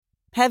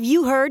Have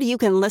you heard you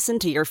can listen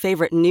to your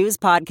favorite news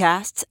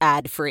podcasts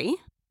ad-free?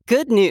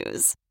 Good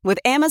news. With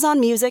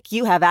Amazon Music,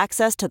 you have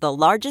access to the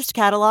largest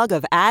catalog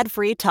of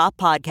ad-free top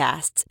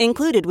podcasts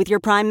included with your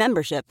Prime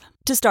membership.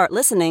 To start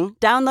listening,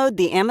 download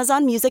the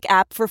Amazon Music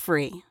app for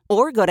free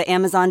or go to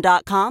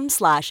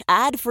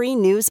amazon.com/ad-free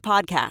news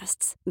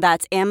podcasts.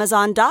 That's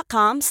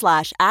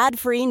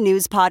amazon.com/ad-free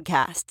news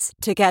podcasts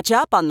to catch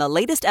up on the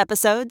latest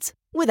episodes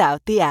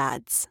without the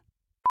ads.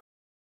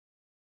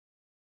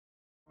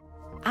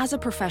 As a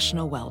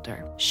professional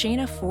welder,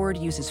 Shayna Ford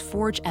uses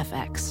Forge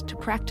FX to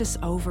practice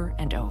over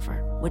and over,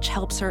 which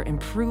helps her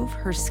improve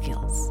her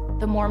skills.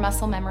 The more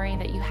muscle memory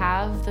that you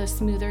have, the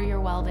smoother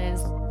your weld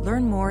is.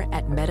 Learn more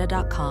at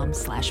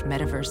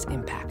meta.com/metaverse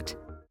impact.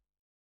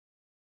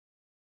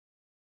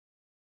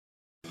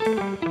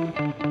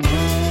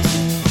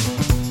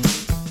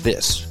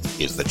 This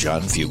is the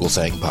John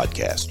Fugelsang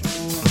Podcast.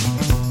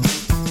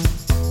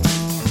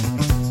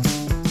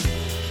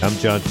 I'm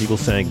John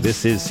Fugelsang.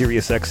 This is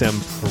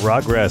SiriusXM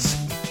Progress.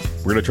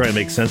 We're going to try and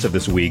make sense of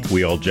this week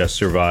we all just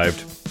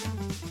survived.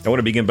 I want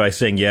to begin by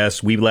saying,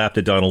 yes, we laughed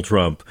at Donald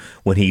Trump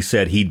when he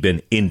said he'd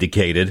been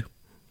indicated,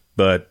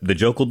 but the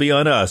joke will be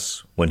on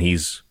us when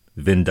he's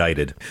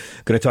vindicted.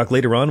 Going to talk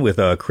later on with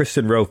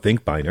Kristen Rowe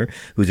Finkbeiner,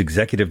 who's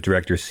Executive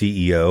Director,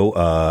 CEO,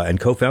 and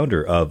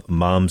co-founder of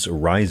Moms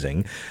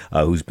Rising,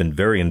 who's been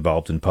very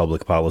involved in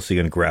public policy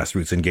and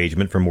grassroots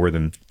engagement for more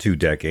than 2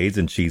 decades,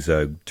 and she's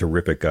a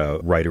terrific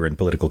writer and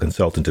political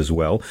consultant as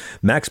well.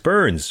 Max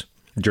Burns,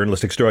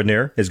 journalist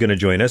extraordinaire, is going to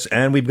join us,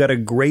 and we've got a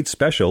great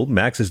special.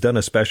 Max has done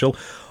a special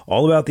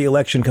all about the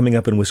election coming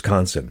up in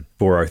Wisconsin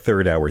for our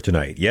 3rd hour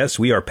tonight. Yes,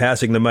 we are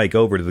passing the mic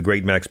over to the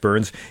great Max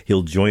Burns.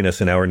 He'll join us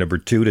in hour number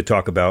 2 to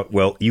talk about,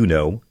 well, you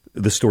know,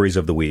 the stories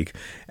of the week,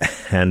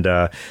 and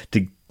to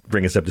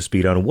bring us up to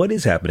speed on what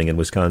is happening in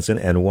Wisconsin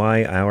and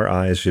why our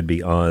eyes should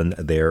be on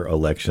their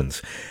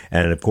elections.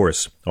 And, of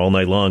course, all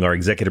night long, our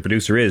executive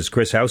producer is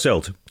Chris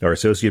Hauselt. Our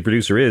associate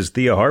producer is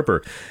Thea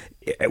Harper.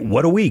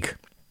 What a week.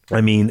 I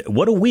mean,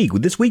 what a week.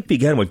 This week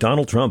began with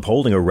Donald Trump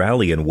holding a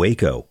rally in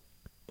Waco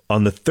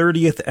on the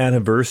 30th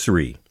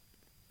anniversary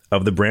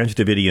of the Branch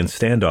Davidian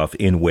standoff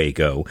in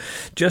Waco.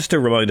 Just to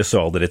remind us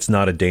all that it's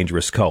not a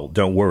dangerous cult.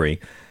 Don't worry.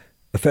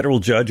 A federal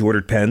judge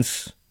ordered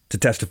Pence to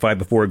testify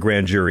before a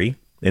grand jury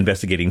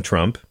investigating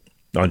Trump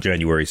on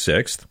January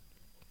 6th.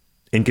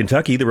 In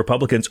Kentucky, the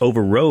Republicans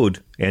overrode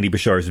Andy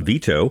Beshear's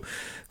veto,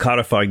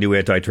 codifying new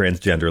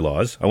anti-transgender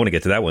laws. I want to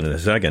get to that one in a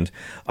second.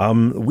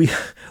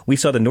 We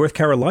saw the North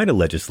Carolina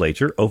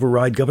legislature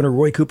override Governor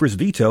Roy Cooper's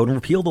veto and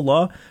repeal the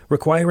law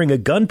requiring a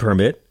gun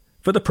permit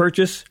for the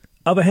purchase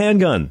of a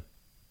handgun.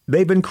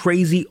 They've been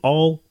crazy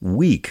all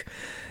week.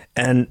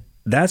 And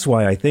that's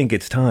why I think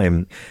it's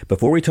time,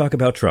 before we talk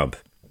about Trump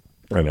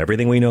and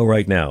everything we know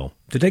right now,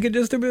 to take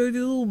just a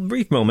little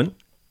brief moment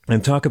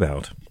and talk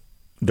about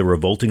the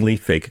revoltingly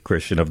fake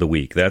Christian of the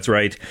week. That's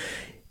right.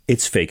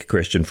 It's Fake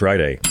Christian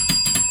Friday.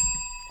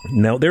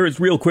 Now, there is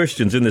real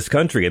Christians in this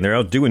country, and they're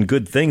out doing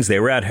good things. They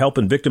were out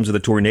helping victims of the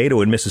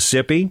tornado in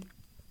Mississippi.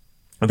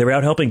 They were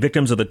out helping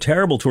victims of the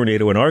terrible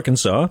tornado in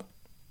Arkansas.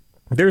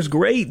 There's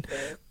great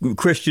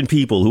Christian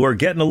people who are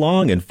getting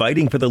along and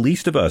fighting for the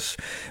least of us,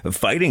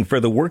 fighting for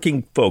the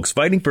working folks,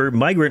 fighting for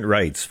migrant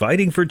rights,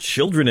 fighting for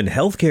children and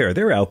health care.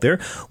 They're out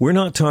there. We're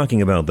not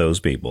talking about those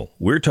people.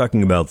 We're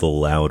talking about the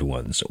loud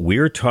ones.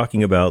 We're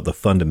talking about the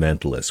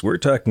fundamentalists. We're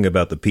talking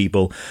about the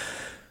people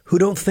who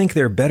don't think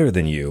they're better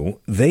than you.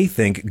 They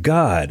think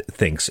God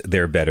thinks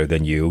they're better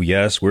than you.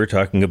 Yes, we're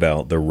talking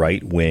about the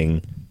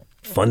right-wing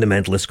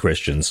fundamentalist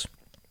Christians,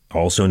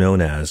 also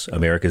known as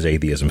America's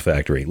Atheism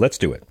Factory. Let's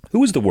do it.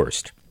 Who is the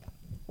worst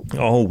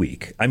all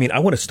week? I mean, I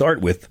want to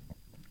start with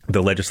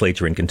the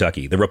legislature in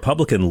Kentucky, the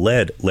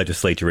Republican-led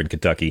legislature in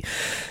Kentucky.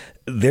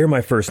 They're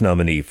my first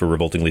nominee for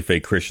Revoltingly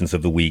Fake Christians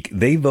of the Week.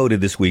 They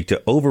voted this week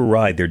to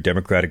override their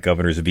Democratic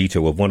governor's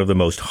veto of one of the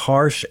most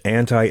harsh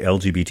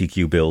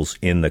anti-LGBTQ bills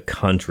in the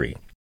country.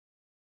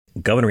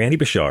 Governor Andy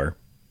Beshear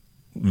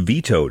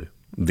vetoed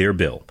their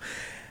bill.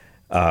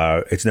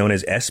 It's known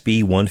as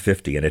SB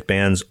 150, and it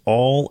bans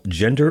all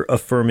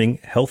gender-affirming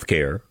health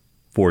care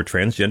for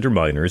transgender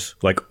minors,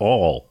 like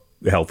all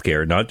health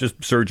care, not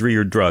just surgery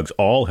or drugs,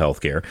 all health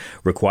care,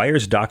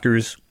 requires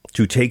doctors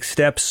to take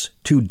steps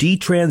to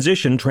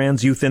detransition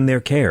trans youth in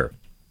their care.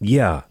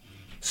 Yeah.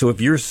 So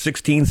if you're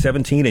 16,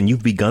 17, and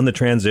you've begun the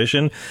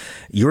transition,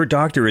 your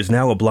doctor is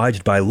now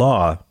obliged by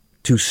law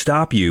to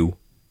stop you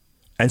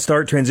and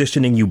start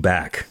transitioning you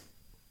back.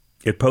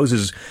 It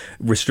poses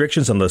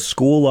restrictions on the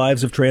school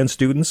lives of trans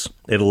students.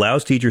 It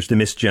allows teachers to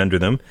misgender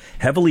them,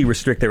 heavily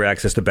restrict their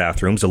access to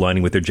bathrooms,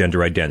 aligning with their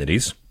gender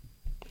identities.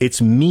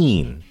 It's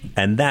mean,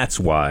 and that's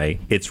why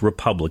it's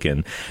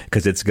Republican,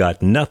 because it's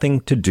got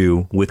nothing to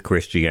do with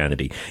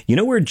Christianity. You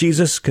know where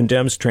Jesus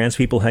condemns trans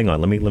people? Hang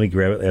on, let me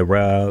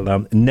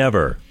grab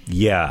never.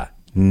 Yeah,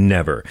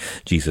 never.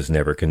 Jesus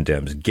never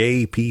condemns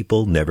gay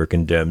people, never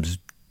condemns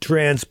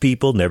trans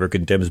people, never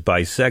condemns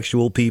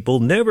bisexual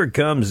people, never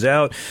comes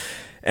out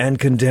and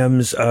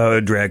condemns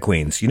drag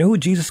queens. You know who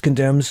Jesus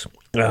condemns?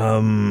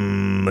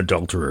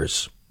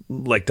 Adulterers.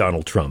 like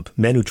Donald Trump,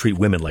 men who treat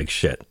women like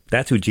shit.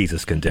 That's who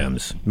Jesus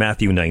condemns.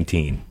 Matthew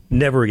 19,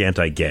 never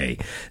anti-gay.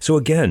 So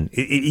again,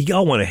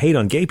 y'all want to hate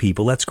on gay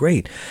people, that's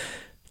great.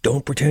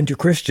 Don't pretend you're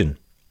Christian.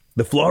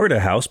 The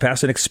Florida House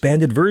passed an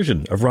expanded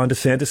version of Ron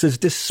DeSantis'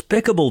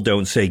 despicable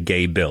Don't Say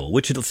Gay bill,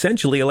 which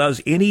essentially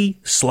allows any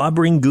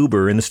slobbering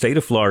goober in the state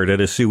of Florida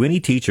to sue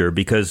any teacher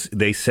because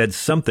they said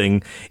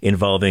something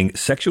involving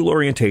sexual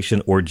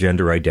orientation or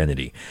gender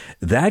identity.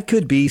 That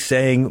could be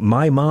saying,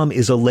 my mom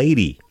is a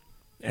lady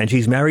and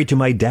she's married to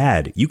my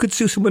dad. You could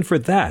sue someone for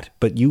that,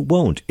 but you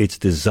won't. It's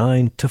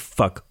designed to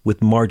fuck with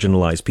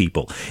marginalized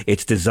people.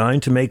 It's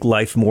designed to make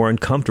life more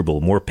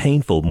uncomfortable, more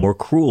painful, more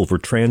cruel for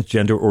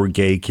transgender or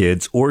gay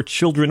kids or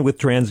children with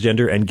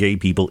transgender and gay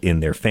people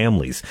in their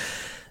families.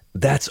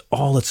 That's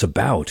all it's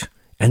about.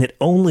 And it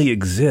only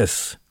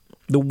exists.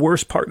 The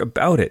worst part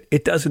about it,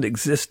 it doesn't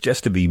exist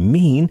just to be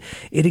mean.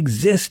 It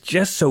exists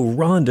just so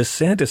Ron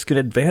DeSantis can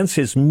advance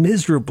his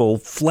miserable,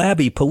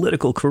 flabby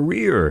political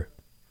career.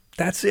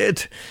 That's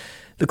it.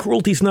 The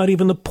cruelty's not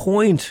even the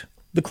point.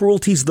 The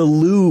cruelty's the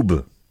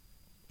lube.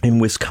 In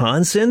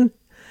Wisconsin,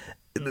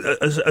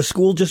 a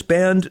school just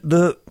banned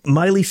the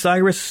Miley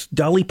Cyrus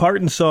Dolly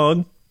Parton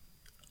song.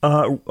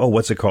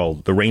 What's it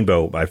called? The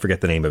Rainbow. I forget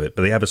the name of it,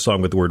 but they have a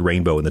song with the word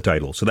rainbow in the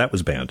title. So that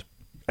was banned.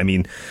 I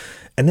mean,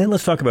 and then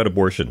let's talk about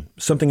abortion.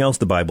 Something else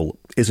the Bible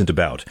isn't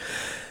about.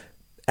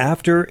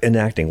 After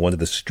enacting one of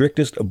the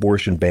strictest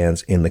abortion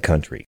bans in the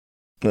country,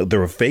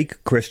 the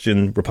fake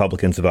Christian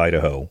Republicans of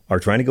Idaho are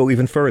trying to go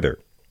even further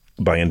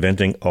by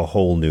inventing a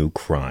whole new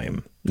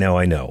crime. Now,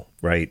 I know,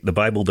 right? The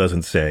Bible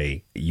doesn't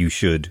say you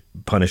should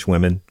punish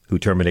women who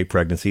terminate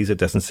pregnancies. It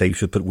doesn't say you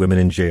should put women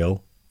in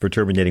jail for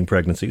terminating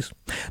pregnancies.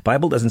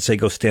 Bible doesn't say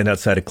go stand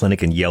outside a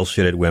clinic and yell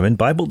shit at women.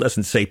 Bible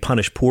doesn't say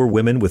punish poor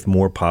women with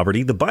more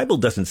poverty. The Bible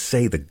doesn't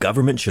say the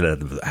government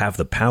should have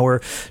the power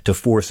to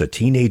force a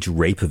teenage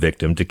rape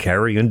victim to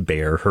carry and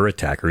bear her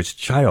attacker's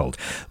child.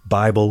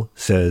 Bible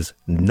says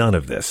none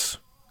of this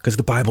because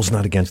the Bible's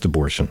not against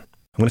abortion.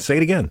 I'm going to say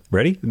it again.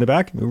 Ready? In the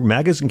back?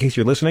 MAGAs, in case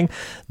you're listening.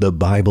 The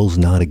Bible's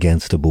not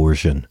against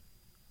abortion.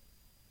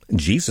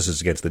 Jesus is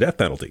against the death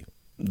penalty.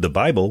 The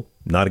Bible,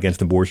 not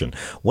against abortion.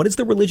 What is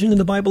the religion in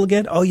the Bible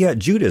again? Oh, yeah,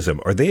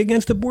 Judaism. Are they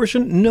against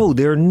abortion? No,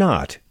 they're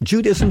not.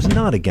 Judaism's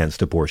not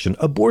against abortion.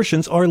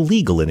 Abortions are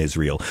legal in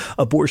Israel.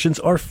 Abortions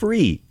are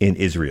free in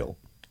Israel.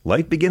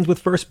 Life begins with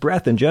first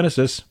breath in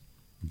Genesis.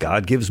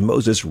 God gives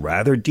Moses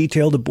rather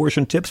detailed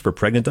abortion tips for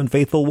pregnant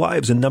unfaithful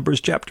wives in Numbers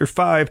chapter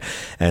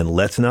 5. And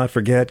let's not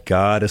forget,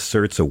 God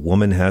asserts a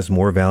woman has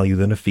more value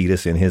than a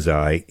fetus in his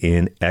eye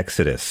in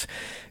Exodus.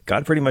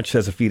 God pretty much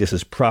says a fetus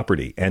is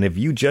property. And if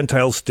you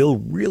Gentiles still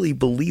really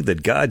believe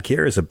that God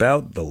cares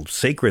about the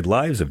sacred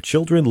lives of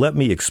children, let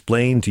me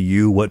explain to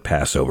you what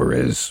Passover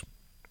is.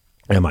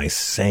 Am I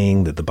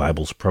saying that the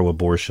Bible's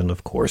pro-abortion?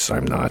 Of course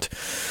I'm not.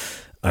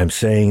 I'm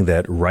saying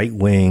that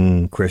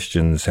right-wing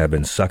Christians have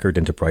been suckered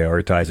into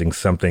prioritizing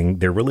something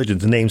their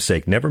religion's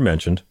namesake never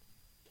mentioned,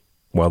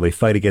 while they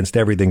fight against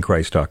everything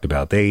Christ talked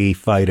about. They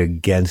fight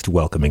against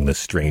welcoming the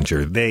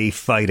stranger. They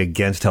fight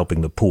against helping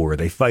the poor.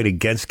 They fight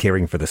against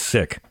caring for the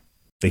sick.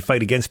 They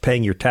fight against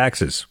paying your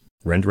taxes.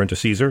 Render unto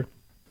Caesar.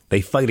 They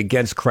fight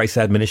against Christ's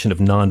admonition of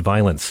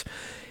nonviolence.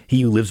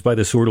 He who lives by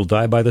the sword will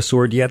die by the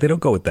sword. Yeah, they don't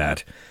go with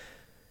that.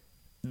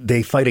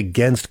 They fight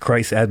against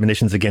Christ's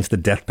admonitions against the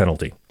death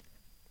penalty.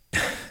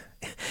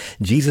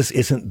 Jesus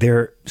isn't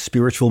their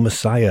spiritual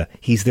Messiah.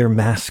 He's their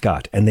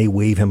mascot, and they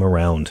wave him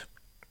around.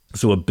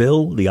 So a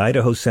bill the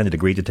Idaho Senate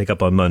agreed to take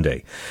up on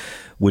Monday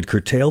would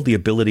curtail the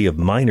ability of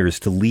minors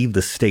to leave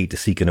the state to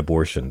seek an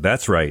abortion.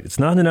 That's right. It's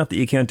not enough that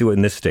you can't do it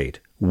in this state.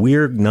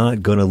 We're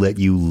not going to let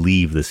you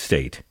leave the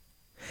state.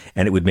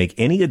 And it would make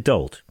any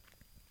adult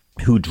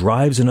who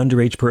drives an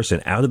underage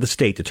person out of the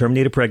state to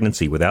terminate a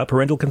pregnancy without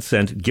parental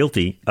consent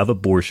guilty of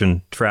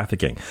abortion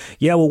trafficking.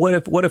 Yeah, well,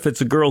 what if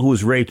it's a girl who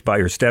was raped by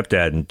her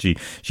stepdad and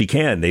she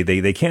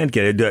can't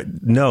get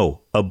it?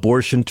 No,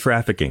 abortion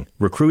trafficking.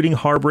 Recruiting,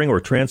 harboring, or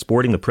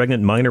transporting a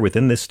pregnant minor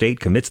within this state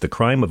commits the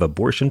crime of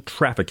abortion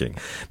trafficking,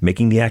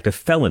 making the act a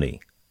felony.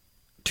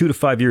 2 to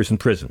 5 years in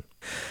prison.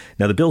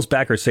 Now, the bill's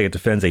backers say it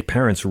defends a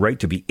parent's right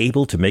to be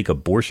able to make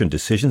abortion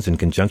decisions in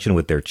conjunction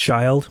with their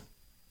child.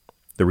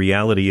 The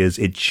reality is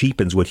it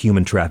cheapens what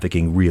human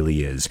trafficking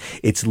really is.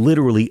 It's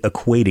literally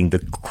equating the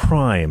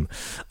crime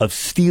of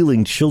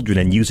stealing children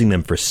and using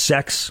them for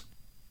sex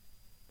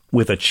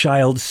with a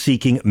child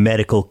seeking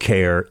medical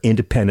care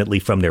independently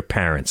from their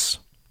parents.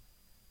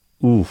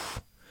 Oof.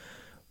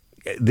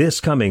 This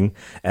coming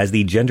as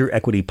the Gender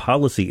Equity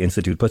Policy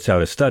Institute puts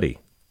out a study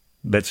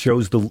that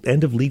shows the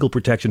end of legal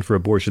protection for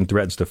abortion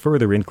threatens to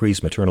further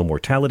increase maternal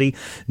mortality,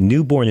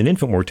 newborn and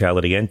infant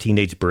mortality, and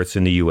teenage births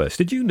in the U.S.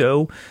 Did you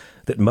know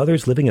that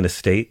mothers living in a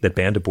state that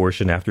banned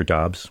abortion after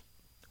Dobbs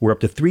were up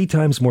to 3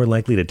 times more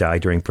likely to die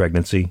during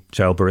pregnancy,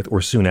 childbirth,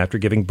 or soon after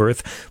giving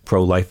birth?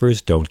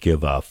 Pro-lifers don't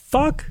give a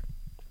fuck.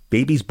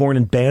 Babies born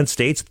in banned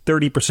states,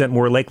 30%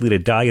 more likely to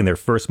die in their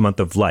first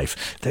month of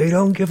life. They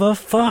don't give a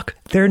fuck.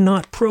 They're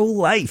not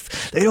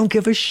pro-life. They don't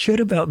give a shit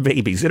about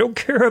babies. They don't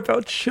care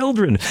about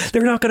children.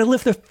 They're not going to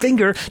lift a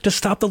finger to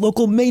stop the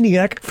local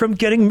maniac from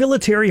getting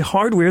military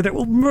hardware that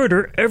will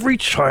murder every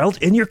child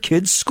in your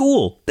kid's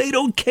school. They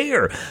don't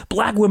care.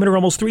 Black women are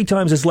almost 3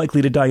 times as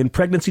likely to die in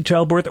pregnancy,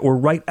 childbirth, or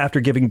right after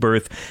giving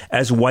birth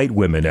as white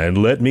women. And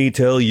let me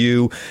tell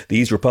you,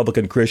 these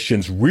Republican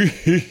Christians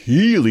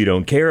really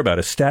don't care about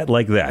a stat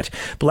like that.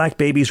 Black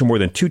babies are more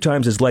than 2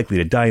 times as likely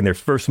to die in their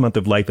first month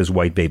of life as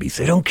white babies.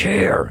 They don't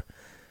care.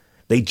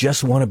 They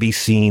just want to be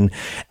seen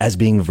as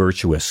being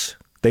virtuous.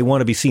 They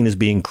want to be seen as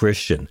being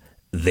Christian.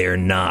 They're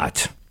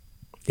not.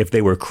 If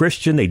they were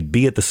Christian, they'd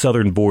be at the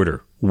southern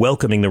border,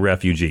 welcoming the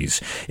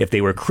refugees. If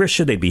they were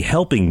Christian, they'd be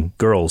helping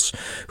girls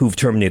who've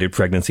terminated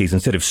pregnancies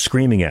instead of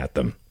screaming at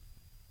them.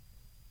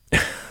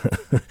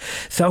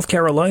 South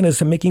Carolina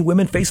is making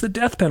women face the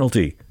death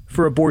penalty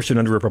for abortion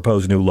under a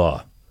proposed new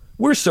law.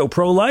 We're so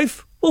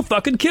pro-life, we'll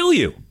fucking kill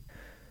you.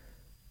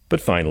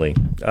 But finally,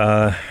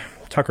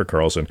 Tucker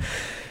Carlson.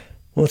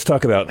 Let's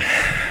talk about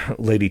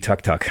Lady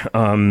Tuck Tuck.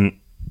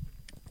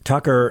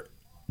 Tucker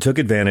took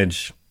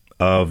advantage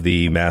of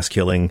the mass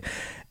killing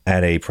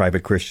at a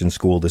private Christian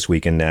school this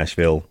week in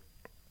Nashville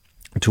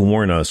to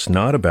warn us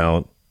not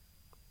about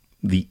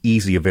the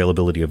easy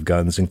availability of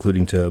guns,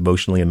 including to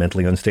emotionally and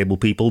mentally unstable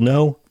people.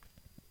 No,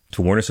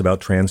 to warn us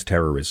about trans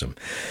terrorism.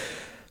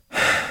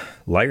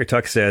 Liar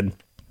Tuck said,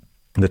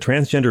 the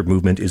transgender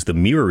movement is the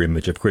mirror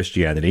image of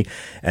Christianity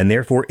and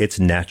therefore its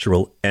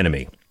natural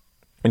enemy.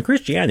 In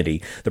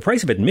Christianity, the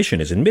price of admission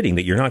is admitting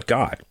that you're not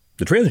God.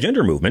 The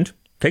transgender movement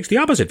takes the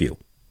opposite view.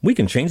 We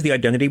can change the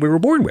identity we were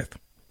born with.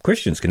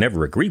 Christians can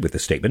never agree with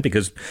this statement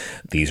because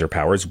these are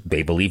powers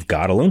they believe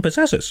God alone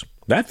possesses.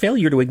 That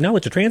failure to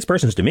acknowledge a trans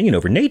person's dominion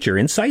over nature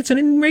incites and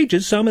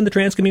enrages some in the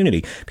trans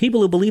community. People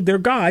who believe they're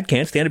God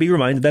can't stand to be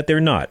reminded that they're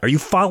not. Are you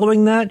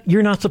following that?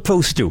 You're not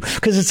supposed to,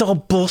 because it's all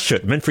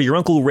bullshit meant for your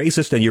uncle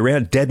racist and your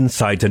aunt dead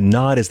inside to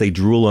nod as they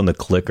drool on the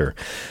clicker.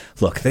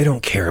 Look, they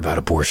don't care about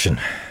abortion.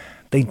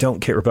 They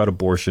don't care about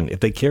abortion. If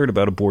they cared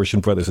about abortion,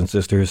 brothers and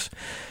sisters,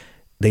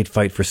 they'd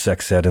fight for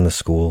sex ed in the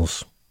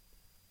schools.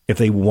 If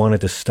they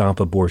wanted to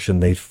stop abortion,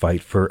 they'd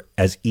fight for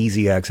as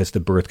easy access to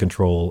birth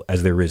control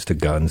as there is to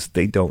guns.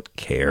 They don't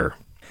care.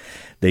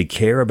 They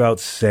care about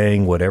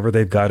saying whatever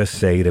they've got to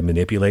say to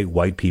manipulate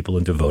white people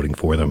into voting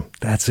for them.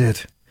 That's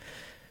it.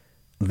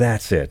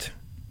 That's it.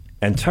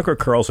 And Tucker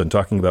Carlson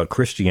talking about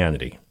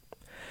Christianity.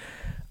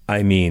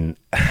 I mean,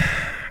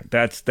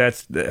 I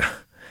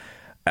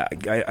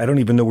don't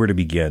even know where to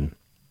begin.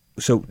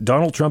 So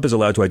Donald Trump is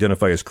allowed to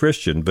identify as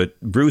Christian, but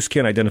Bruce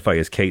can't identify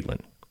as Caitlyn.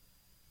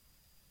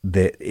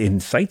 That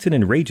incites and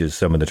enrages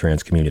some in the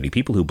trans community.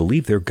 People who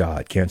believe they're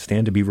God can't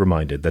stand to be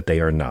reminded that they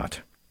are not.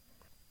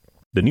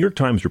 The New York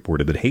Times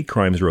reported that hate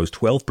crimes rose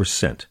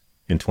 12%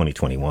 in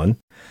 2021.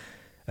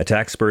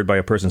 Attacks spurred by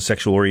a person's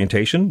sexual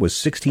orientation was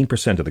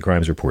 16% of the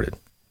crimes reported.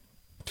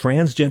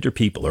 Transgender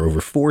people are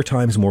over 4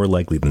 times more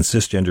likely than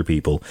cisgender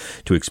people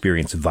to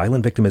experience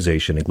violent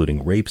victimization,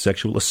 including rape,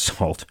 sexual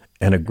assault,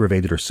 and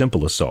aggravated or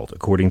simple assault,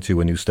 according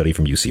to a new study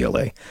from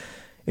UCLA.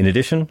 In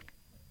addition,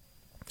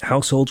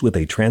 households with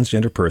a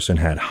transgender person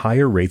had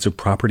higher rates of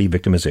property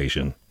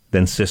victimization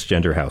than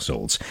cisgender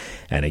households.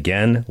 And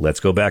again,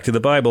 let's go back to the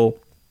Bible.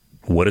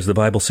 What does the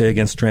Bible say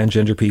against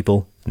transgender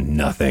people?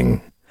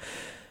 Nothing.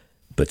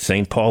 But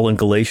St. Paul in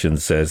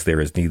Galatians says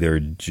there is neither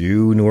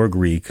Jew nor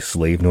Greek,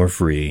 slave nor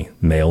free,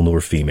 male nor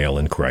female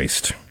in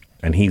Christ.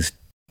 And he's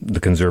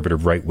the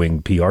conservative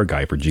right-wing PR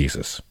guy for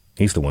Jesus.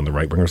 He's the one the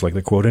right-wingers like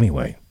to quote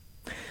anyway.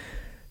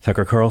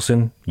 Tucker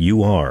Carlson,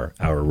 you are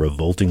our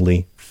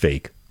revoltingly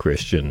fake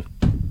Christian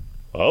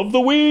of the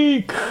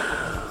week.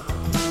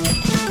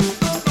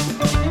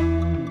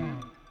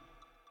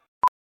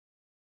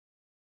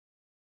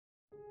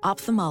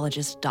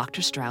 Ophthalmologist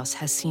Dr. Strauss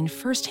has seen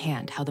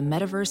firsthand how the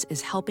metaverse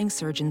is helping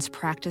surgeons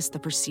practice the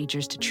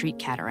procedures to treat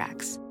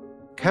cataracts.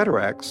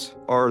 Cataracts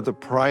are the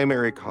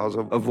primary cause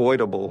of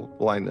avoidable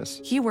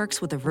blindness. He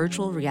works with a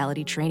virtual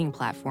reality training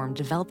platform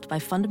developed by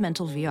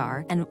Fundamental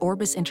VR and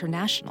Orbis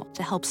International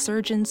to help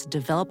surgeons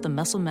develop the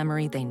muscle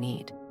memory they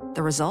need.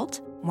 The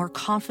result? More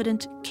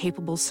confident,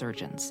 capable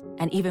surgeons.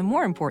 And even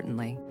more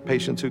importantly,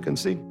 patients who can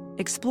see.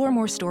 Explore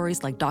more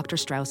stories like Dr.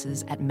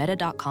 Strauss's at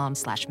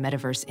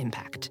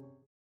meta.com/metaverseimpact.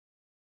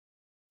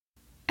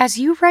 As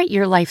you write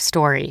your life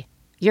story,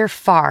 you're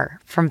far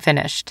from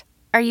finished.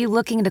 Are you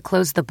looking to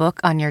close the book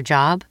on your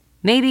job?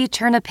 Maybe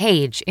turn a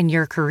page in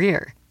your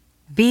career?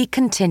 Be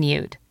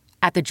continued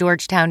at the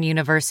Georgetown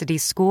University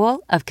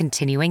School of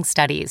Continuing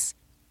Studies.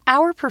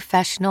 Our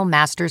professional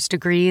master's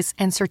degrees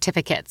and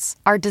certificates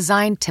are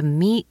designed to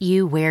meet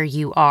you where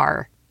you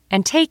are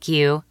and take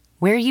you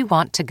where you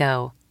want to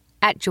go.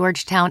 At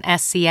Georgetown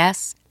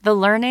SCS, the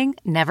learning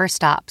never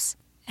stops,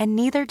 and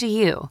neither do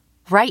you.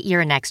 Write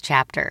your next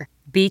chapter.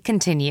 Be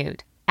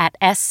continued at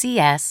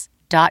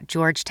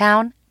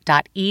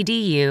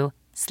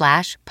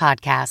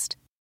scs.georgetown.edu/podcast.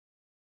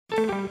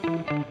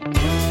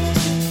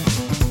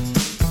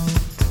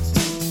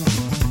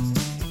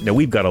 Now,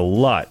 we've got a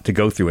lot to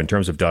go through in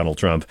terms of Donald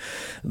Trump.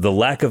 The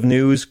lack of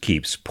news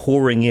keeps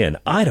pouring in.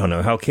 I don't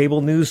know how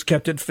cable news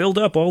kept it filled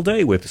up all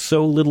day with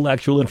so little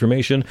actual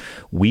information.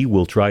 We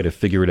will try to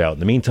figure it out. In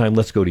the meantime,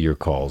 let's go to your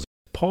calls.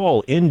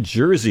 Paul in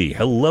Jersey,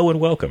 hello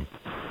and welcome.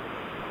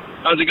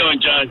 How's it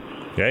going, John?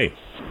 Hey.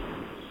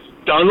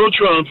 Donald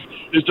Trump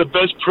is the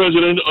best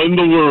president in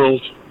the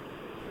world.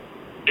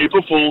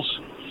 April Fools.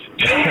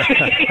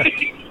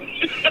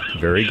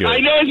 Very good. I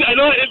know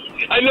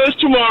it's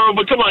tomorrow,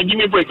 but come on, give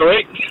me a break, all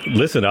right?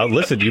 Listen.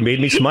 You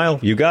made me smile.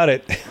 You got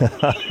it.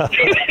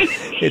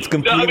 It's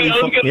completely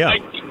fun. Yeah.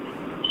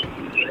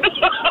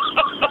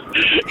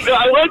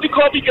 I wanted to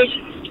call because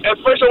at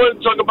first I wanted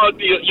to talk about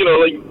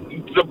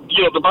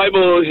the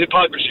Bible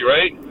hypocrisy,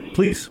 right?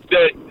 Please.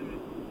 That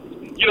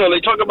they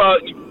talk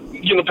about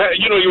you were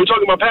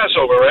talking about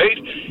Passover, right?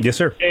 Yes,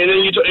 sir. And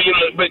then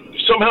but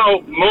somehow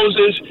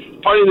Moses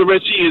parting the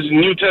Red Sea is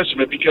New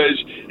Testament,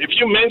 because if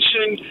you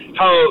mention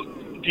how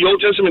the Old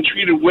Testament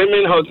treated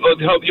women, how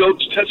the Old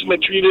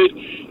Testament treated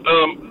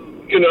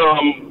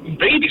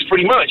babies,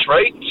 pretty much,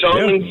 right?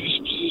 Solomon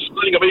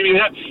splitting a baby in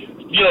half.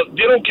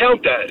 They don't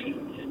count that.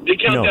 They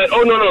count that.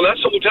 Oh no,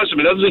 that's the Old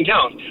Testament. That doesn't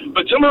count.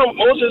 But somehow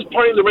Moses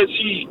parting the Red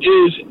Sea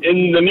is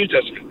in the New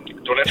Testament.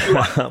 Don't ask me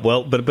why.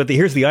 Well, but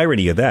here's the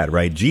irony of that,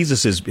 right?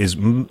 Jesus is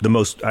the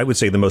most, I would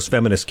say, the most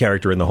feminist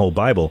character in the whole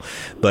Bible.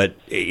 But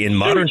in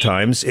modern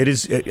times, it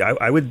is.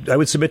 I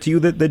would submit to you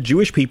that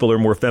Jewish people are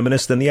more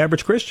feminist than the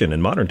average Christian.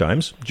 In modern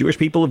times, Jewish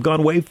people have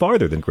gone way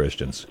farther than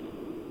Christians.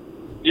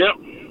 Yep.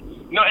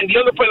 No, and the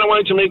other point I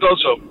wanted to make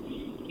also,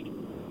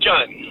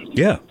 John.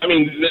 Yeah. I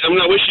mean, I'm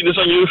not wishing this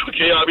on you,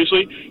 okay,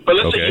 obviously, but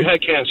let's say you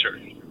had cancer.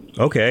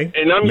 Okay.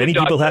 And I'm many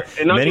people have.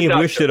 Many have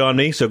wished it on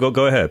me. So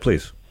go ahead,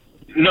 please.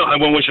 No, I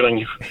won't wish it on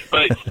you.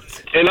 But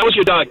and I was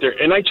your doctor,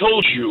 and I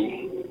told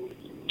you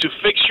to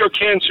fix your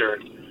cancer,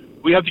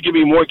 we have to give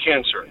you more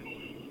cancer.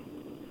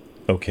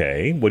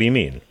 Okay. What do you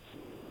mean?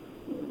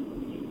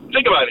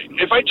 Think about it.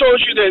 If I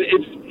told you that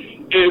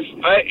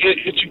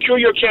if to cure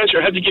your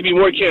cancer, I had to give you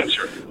more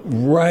cancer.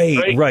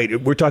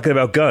 Right. We're talking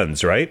about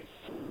guns, right?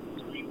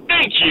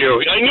 Thank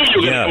you. I knew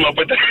you were going to come up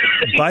with that.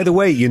 By the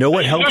way, you know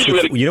what helps?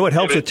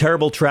 With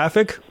terrible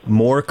traffic?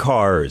 More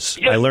cars.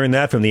 Yeah. I learned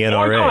that from the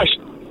NRA. More cars.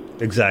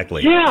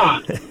 Exactly. Yeah.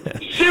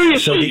 Seriously.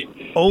 So the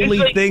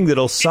only thing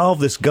that'll solve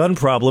this gun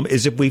problem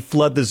is if we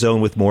flood the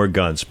zone with more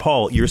guns.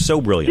 Paul, you're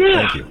so brilliant.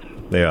 Yeah. Thank you.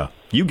 Yeah.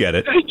 You get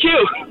it. Thank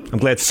you. I'm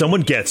glad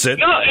someone gets it.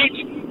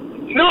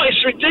 No,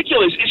 it's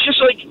ridiculous. It's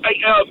just like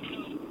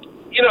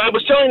I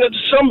was telling that to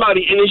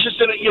somebody, and it's just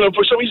that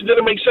for some reason it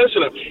didn't make sense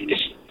to them.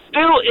 It's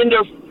still in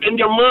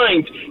their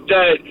mind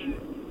that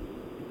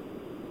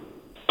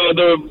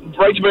the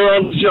right to bear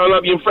arms shall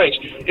not be infringed.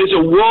 It's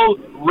a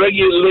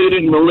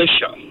well-regulated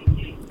militia.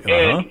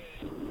 And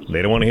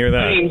they don't want to hear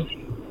that. They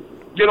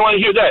don't want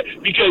to hear that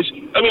because,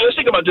 let's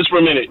think about this for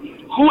a minute.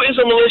 Who is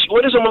a militia?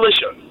 What is a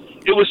militia?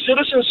 It was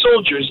citizen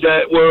soldiers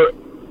that were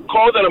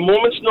called at a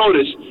moment's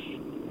notice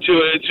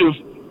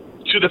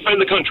to defend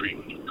the country,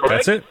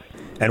 correct? That's it.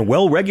 And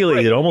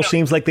well-regulated. It almost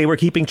seems like they were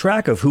keeping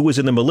track of who was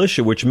in the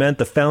militia, which meant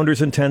the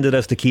founders intended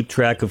us to keep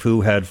track of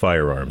who had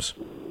firearms.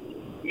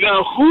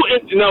 Now,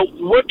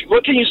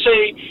 what can you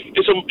say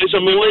is a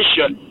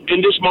militia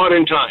in this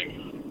modern time?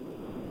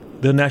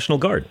 The National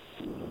Guard.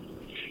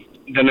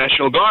 The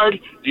National Guard,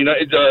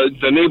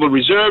 the Naval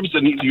Reserves,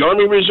 the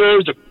Army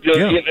Reserves,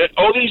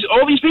 all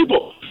these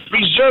people,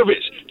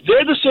 reservists.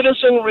 They're the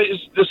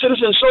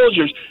citizen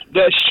soldiers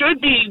that should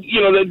be,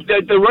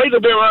 that the right to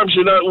bear arms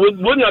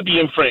would not be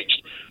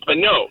infringed. But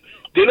no,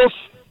 they don't.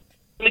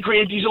 They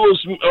create these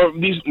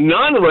these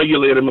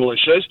non-regulated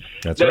militias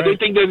They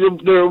think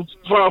that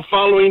they're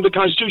following the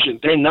Constitution.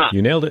 They're not.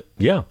 You nailed it.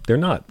 Yeah, they're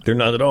not. They're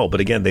not at all. But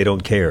again, they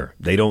don't care.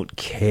 They don't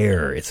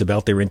care. It's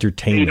about their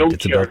entertainment.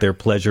 It's about their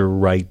pleasure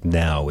right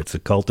now. It's a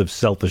cult of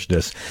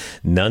selfishness.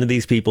 None of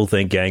these people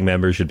think gang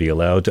members should be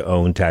allowed to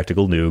own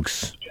tactical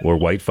nukes or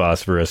white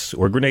phosphorus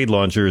or grenade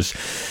launchers,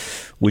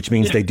 which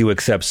means they do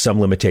accept some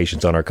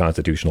limitations on our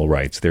constitutional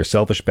rights. They're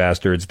selfish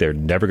bastards. They're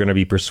never going to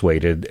be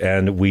persuaded.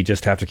 And we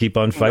just have to keep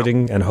on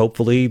fighting. And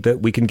hopefully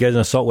that we can get an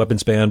assault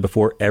weapons ban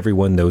before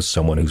everyone knows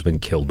someone who's been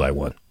killed by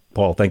one.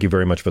 Paul, thank you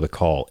very much for the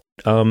call.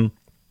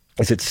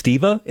 Is it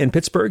Steva in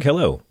Pittsburgh?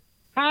 Hello.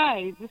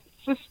 Hi, this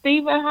is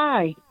Steva.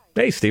 Hi.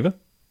 Hey, Steva.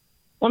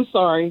 I'm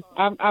sorry.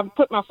 I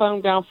put my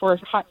phone down for a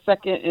hot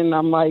second, and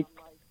I'm like,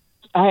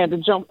 I had to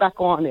jump back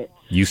on it.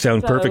 You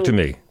sound perfect to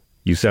me.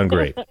 You sound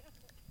great.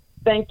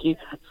 Thank you.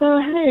 So,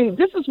 hey,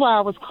 this is why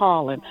I was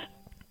calling.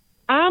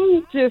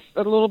 I'm just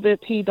a little bit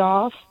peed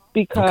off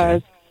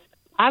because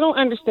I don't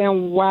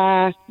understand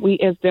why we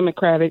as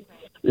Democrats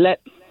let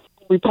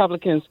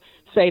Republicans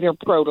say they're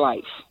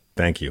pro-life.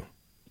 Thank you.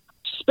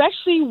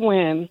 Especially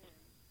when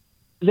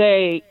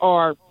they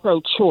are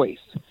pro-choice,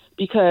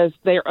 because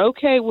they're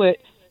okay with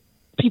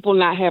people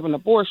not having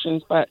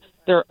abortions, but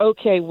they're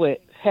okay with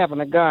having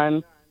a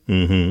gun.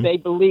 Mm-hmm. They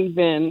believe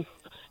in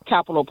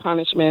capital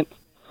punishment.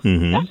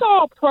 Mm-hmm. That's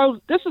all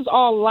this is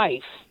all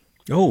life.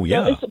 Oh,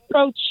 yeah. So it's a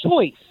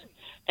pro-choice.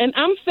 And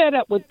I'm fed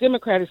up with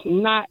Democrats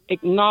not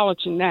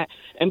acknowledging that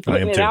and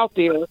putting it out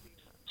there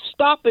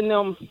stopping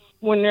them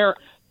when they're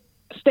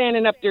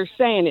standing up there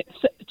saying it.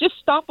 So just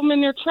stop them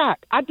in their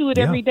track. I do it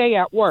every day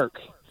at work.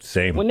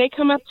 Same. When they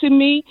come up to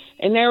me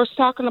and they're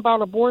talking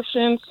about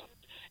abortions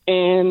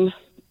and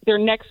their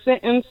next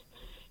sentence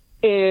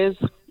is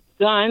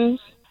guns,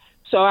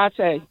 so I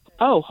say,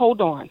 oh,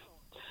 hold on.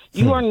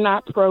 You are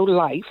not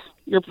pro-life.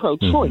 You're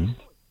pro-choice. Mm-hmm.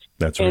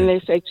 That's right. And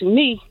they say to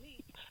me,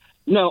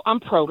 no, I'm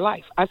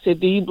pro-life. I said,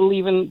 do you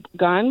believe in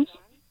guns?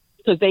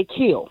 Because they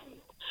kill.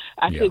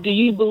 I said, do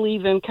you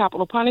believe in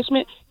capital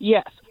punishment?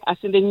 Yes. I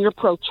said, then you're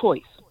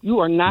pro-choice. You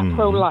are not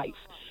pro-life.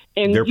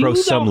 And they're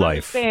pro-some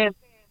life.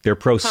 They're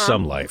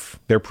pro-some Huh? life.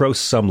 They're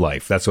pro-some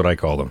life. That's what I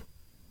call them.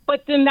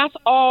 But then that's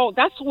all.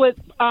 That's what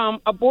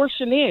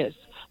abortion is.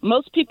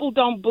 Most people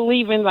don't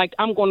believe in, like,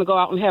 I'm going to go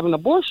out and have an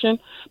abortion,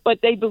 but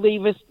they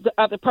believe it's the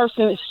other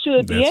person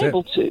should be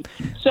able to.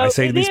 So I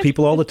say to these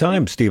people all the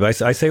time, Steve. I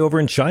say over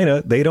in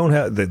China, they don't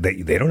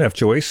have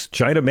choice.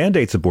 China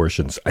mandates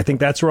abortions. I think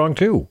that's wrong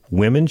too.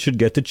 Women should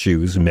get to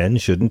choose. Men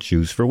shouldn't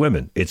choose for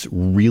women. It's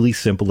really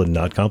simple and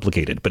not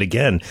complicated. But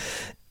again,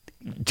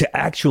 to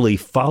actually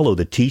follow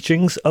the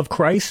teachings of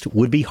Christ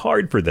would be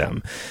hard for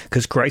them,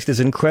 because Christ is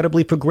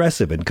incredibly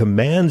progressive and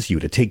commands you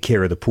to take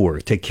care of the poor,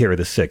 take care of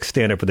the sick,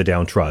 stand up for the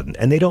downtrodden.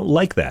 And they don't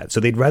like that. So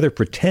they'd rather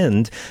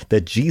pretend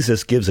that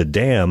Jesus gives a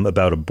damn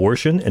about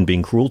abortion and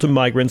being cruel to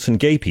migrants and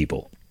gay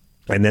people.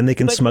 And then they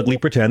can smugly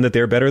pretend that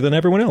they're better than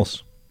everyone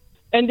else.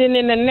 And then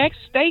in the next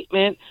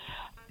statement,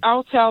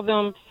 I'll tell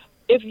them,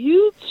 if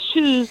you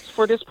choose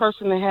for this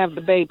person to have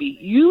the baby,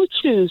 you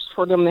choose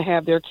for them to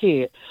have their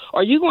kid.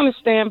 Are you going to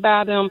stand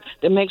by them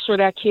to make sure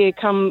that kid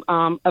come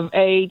of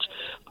age?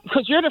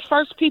 Because you're the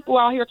first people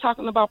out here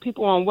talking about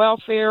people on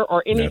welfare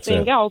or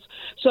anything else.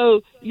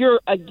 So you're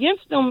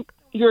against them.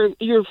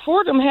 You're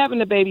for them having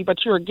the baby,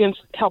 but you're against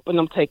helping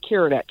them take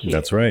care of that kid.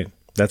 That's right.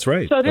 That's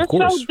right. So they're of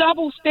course. so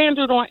double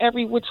standard on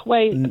every which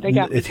way they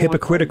got. It's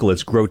hypocritical.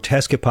 It's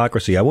grotesque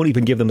hypocrisy. I won't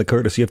even give them the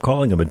courtesy of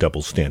calling them a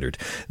double standard.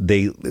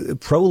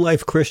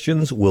 Pro-life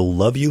Christians will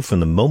love you from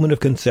the moment of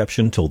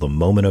conception till the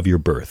moment of your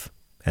birth,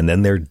 and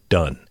then they're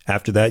done.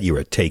 After that, you're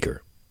a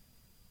taker.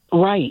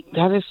 Right.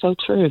 That is so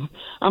true.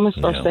 I'm gonna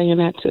start saying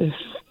that too.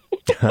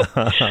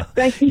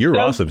 Thank you. You're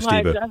so awesome, much.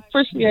 Steve. I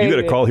appreciate You got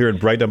to it. call here and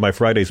brighten up my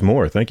Fridays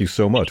more. Thank you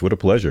so much. What a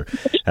pleasure.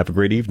 Have a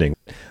great evening.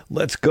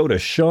 Let's go to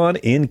Sean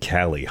in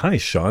Cali. Hi,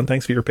 Sean.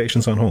 Thanks for your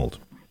patience on hold.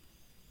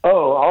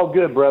 Oh, all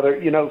good, brother.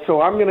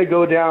 So I'm going to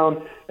go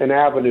down an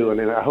avenue,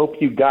 and I hope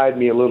you guide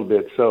me a little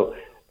bit. So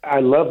I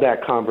love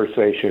that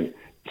conversation.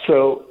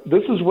 So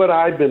this is what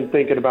I've been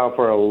thinking about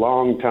for a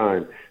long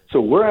time.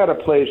 So we're at a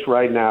place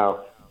right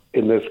now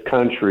in this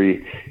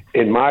country,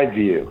 in my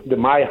view,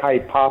 my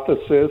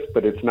hypothesis,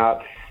 but it's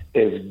not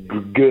as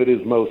good as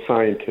most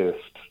scientists,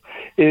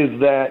 is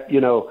that,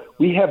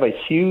 we have a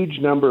huge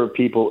number of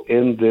people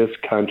in this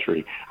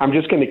country. I'm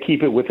just going to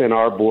keep it within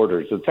our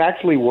borders. It's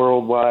actually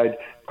worldwide,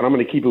 but I'm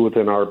going to keep it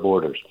within our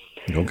borders.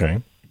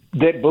 Okay.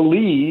 That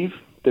believe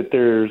that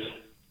there's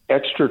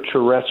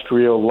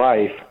extraterrestrial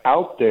life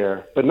out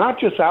there, but not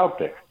just out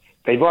there.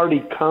 They've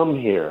already come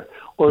here,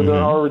 or they're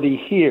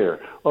already here,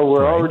 or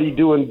we're already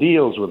doing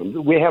deals with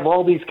them. We have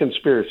all these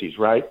conspiracies,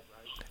 right?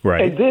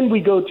 Right. And then we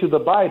go to the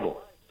Bible,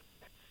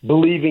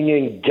 believing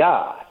in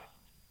God,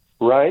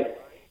 right?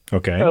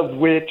 Okay. Of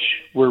which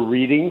we're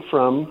reading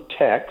from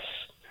texts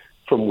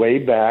from way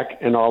back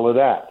and all of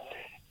that.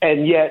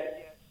 And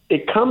yet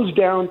it comes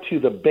down to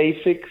the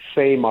basic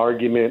same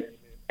argument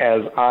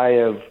as I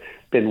have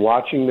been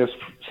watching this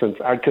since,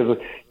 because,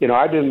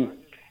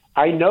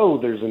 I know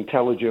there's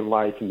intelligent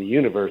life in the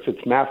universe.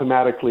 It's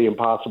mathematically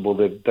impossible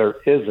that there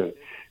isn't.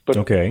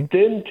 But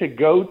then to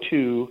go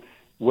to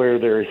where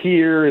they're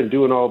here and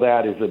doing all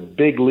that is a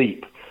big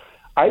leap.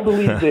 I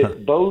believe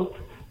that both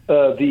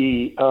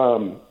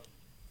the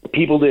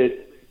people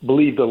that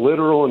believe the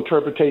literal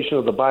interpretation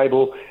of the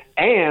Bible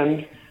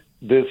and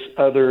this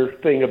other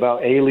thing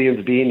about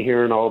aliens being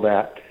here and all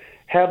that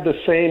have the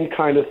same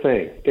kind of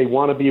thing. They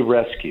want to be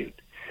rescued.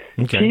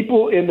 Okay.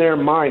 People in their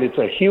mind, it's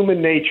a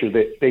human nature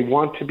that they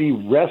want to be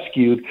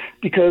rescued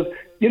because,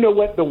 you know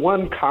what, the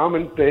one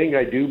common thing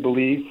I do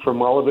believe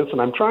from all of this, and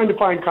I'm trying to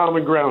find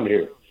common ground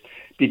here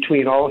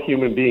between all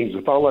human beings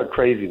with all our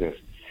craziness,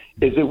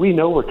 is that we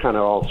know we're kind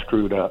of all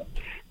screwed up.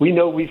 We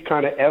know we've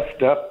kind of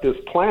effed up this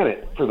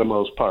planet for the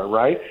most part,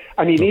 right?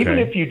 I mean, even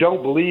if you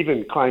don't believe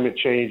in climate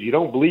change, you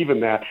don't believe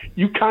in that,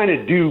 you kind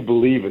of do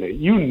believe in it.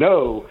 You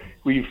know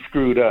we've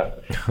screwed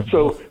up.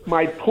 So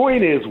my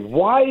point is,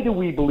 why do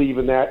we believe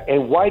in that?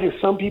 And why do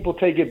some people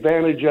take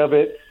advantage of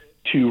it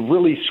to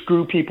really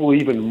screw people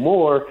even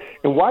more?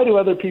 And why do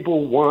other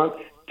people want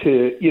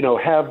to,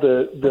 have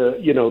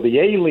the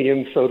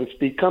aliens, so to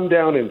speak, come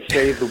down and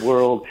save the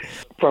world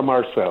from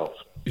ourselves?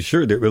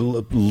 Sure, there's a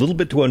little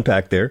bit to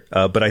unpack there,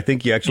 but I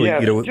think you actually,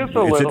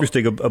 it's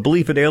interesting. A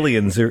belief in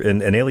aliens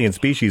and alien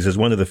species is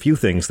one of the few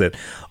things that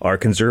our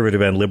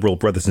conservative and liberal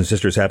brothers and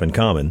sisters have in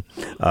common,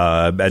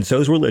 and so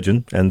is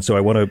religion. And so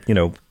I want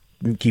to,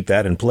 keep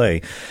that in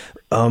play.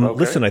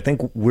 Listen, I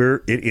think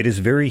it is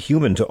very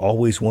human to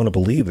always want to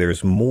believe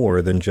there's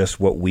more than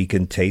just what we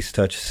can taste,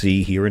 touch,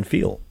 see, hear, and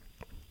feel.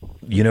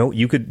 You know,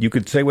 you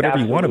could say whatever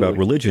you want about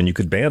religion. You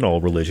could ban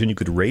all religion. You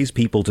could raise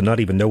people to not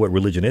even know what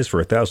religion is for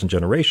 1,000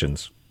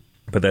 generations.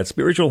 But that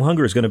spiritual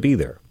hunger is going to be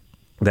there.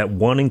 That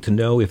wanting to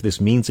know if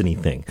this means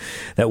anything.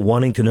 That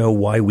wanting to know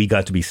why we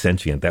got to be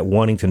sentient. That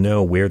wanting to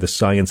know where the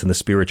science and the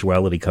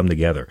spirituality come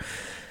together.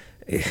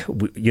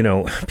 You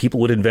know, people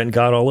would invent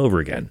God all over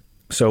again.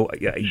 So,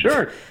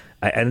 sure.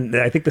 And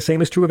I think the same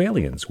is true of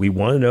aliens. We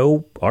want to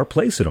know our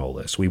place in all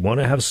this. We want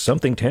to have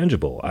something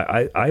tangible.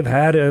 I've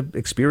had an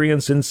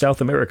experience in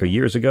South America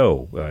years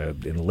ago,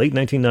 in the late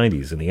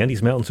 1990s, in the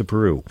Andes Mountains of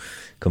Peru,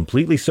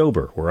 completely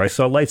sober, where I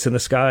saw lights in the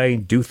sky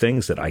do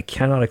things that I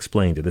cannot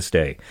explain to this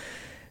day.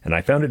 And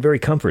I found it very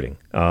comforting.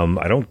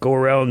 I don't go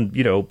around,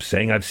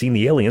 saying I've seen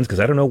the aliens because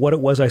I don't know what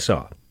it was I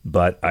saw.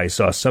 But I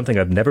saw something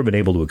I've never been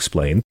able to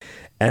explain.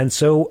 And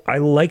so I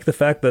like the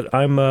fact that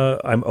I'm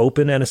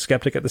open and a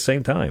skeptic at the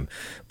same time.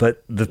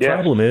 But the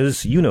problem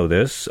is,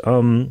 this,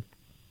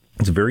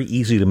 it's very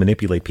easy to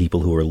manipulate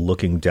people who are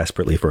looking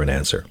desperately for an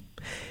answer.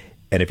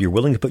 And if you're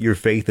willing to put your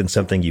faith in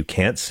something you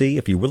can't see,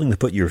 if you're willing to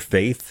put your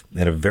faith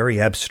in a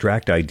very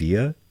abstract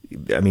idea,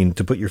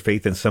 to put your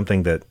faith in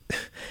something that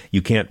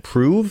you can't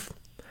prove,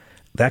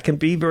 that can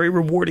be very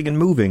rewarding and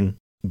moving,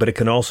 but it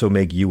can also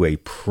make you a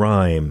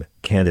prime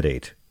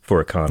candidate for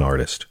a con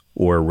artist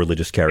or a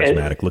religious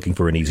charismatic looking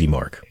for an easy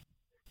mark.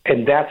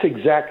 And that's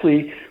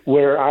exactly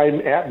where I'm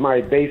at.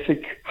 My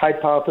basic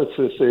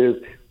hypothesis is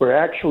we're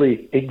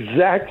actually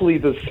exactly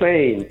the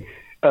same.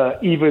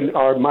 Even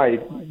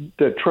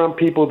the Trump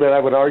people that I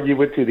would argue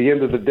with to the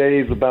end of the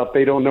days about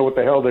they don't know what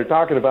the hell they're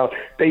talking about,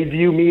 they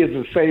view me as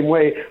the same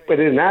way. But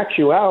in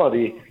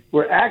actuality,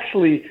 we're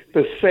actually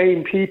the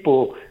same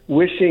people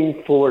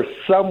wishing for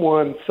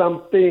someone,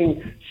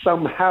 something,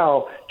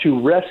 somehow to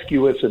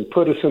rescue us and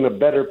put us in a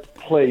better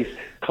place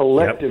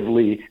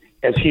collectively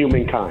as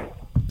humankind.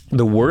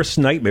 The worst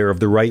nightmare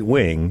of the right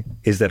wing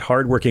is that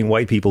hardworking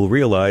white people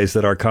realize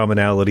that our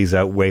commonalities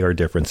outweigh our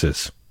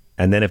differences.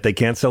 And then if they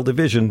can't sell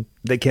division,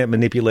 they can't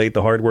manipulate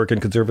the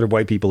hardworking conservative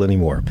white people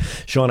anymore.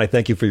 Sean, I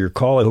thank you for your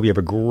call. I hope you have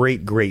a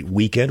great, great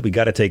weekend. We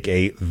got to take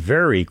a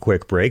very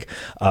quick break.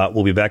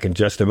 We'll be back in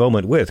just a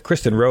moment with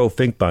Kristen Rowe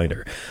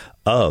Finkbeiner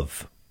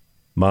of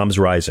Moms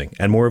Rising,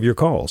 and more of your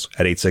calls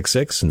at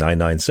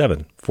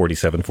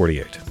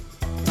 866-997-4748.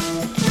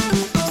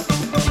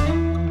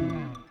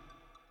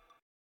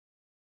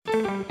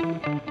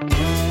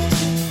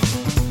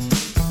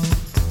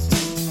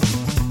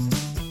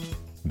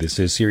 This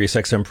is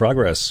SiriusXM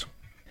Progress,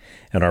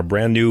 and our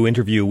brand new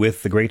interview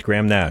with the great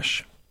Graham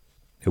Nash,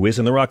 who is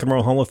in the Rock and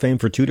Roll Hall of Fame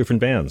for two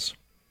different bands,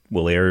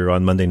 will air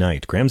on Monday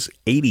night. Graham's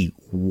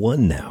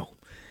 81 now,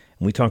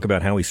 and we talk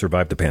about how he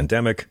survived the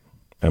pandemic,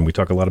 and we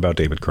talk a lot about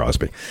David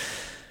Crosby.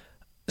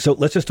 So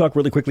let's just talk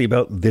really quickly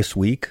about this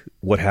week,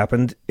 what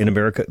happened in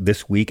America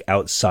this week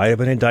outside of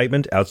an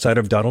indictment, outside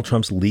of Donald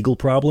Trump's legal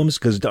problems,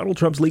 because Donald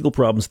Trump's legal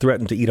problems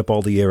threatened to eat up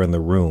all the air in the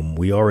room.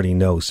 We already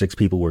know 6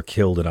 people were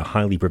killed in a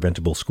highly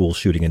preventable school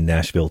shooting in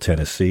Nashville,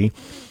 Tennessee,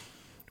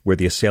 where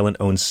the assailant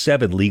owned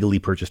 7 legally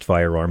purchased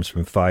firearms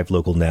from 5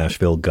 local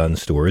Nashville gun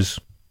stores.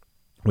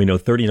 We know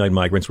 39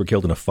 migrants were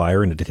killed in a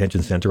fire in a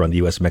detention center on the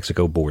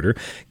U.S.-Mexico border.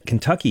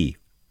 Kentucky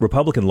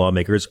Republican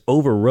lawmakers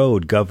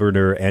overrode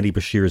Governor Andy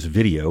Beshear's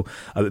veto,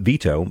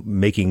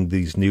 making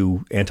these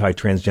new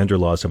anti-transgender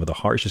laws some of the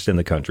harshest in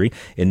the country.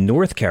 In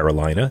North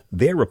Carolina,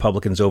 their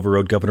Republicans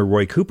overrode Governor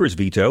Roy Cooper's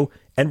veto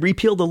and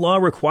repealed the law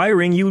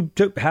requiring you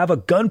to have a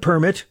gun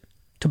permit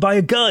to buy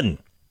a gun.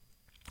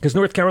 Because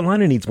North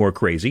Carolina needs more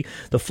crazy.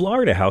 The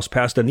Florida House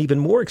passed an even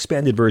more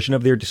expanded version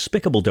of their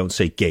despicable Don't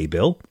Say Gay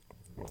bill.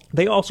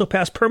 They also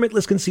passed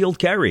permitless concealed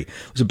carry. It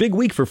was a big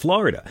week for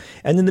Florida.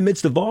 And in the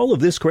midst of all of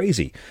this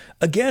crazy,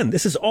 again,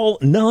 this is all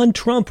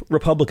non-Trump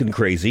Republican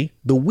crazy.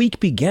 The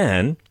week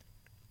began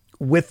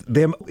with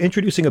them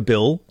introducing a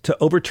bill to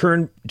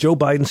overturn Joe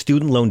Biden's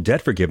student loan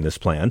debt forgiveness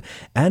plan.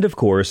 And, of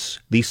course,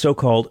 the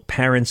so-called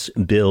Parents'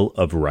 Bill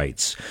of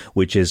Rights,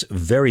 which is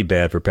very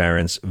bad for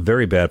parents,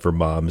 very bad for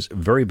moms,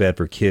 very bad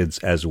for kids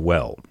as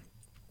well.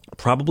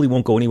 Probably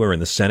won't go anywhere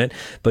in the Senate,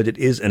 but it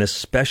is an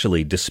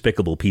especially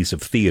despicable piece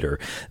of theater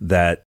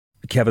that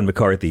Kevin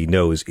McCarthy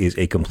knows is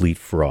a complete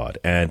fraud.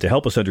 And to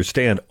help us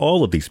understand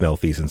all of these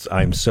malfeasance,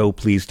 I'm so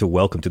pleased to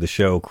welcome to the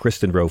show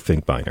Kristen Rowe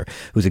Finkbeiner,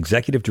 who's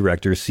executive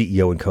director,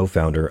 CEO, and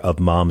co-founder of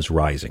Moms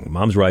Rising.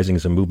 Moms Rising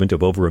is a movement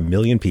of over 1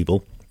 million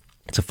people.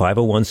 It's a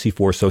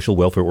 501c4 social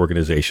welfare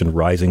organization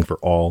rising for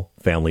all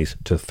families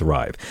to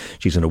thrive.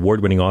 She's an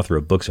award-winning author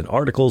of books and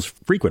articles,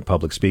 frequent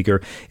public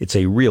speaker. It's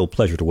a real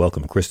pleasure to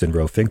welcome Kristen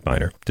Rowe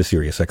Finkbeiner to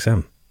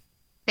SiriusXM.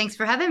 Thanks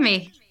for having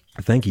me.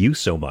 Thank you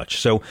so much.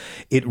 So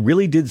it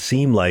really did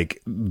seem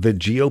like the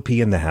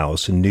GOP in the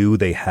House knew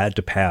they had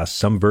to pass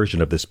some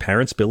version of this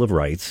Parents' Bill of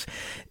Rights,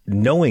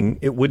 knowing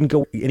it wouldn't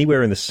go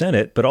anywhere in the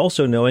Senate, but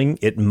also knowing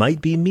it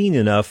might be mean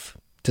enough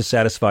to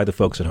satisfy the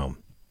folks at home.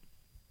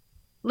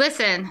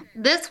 Listen,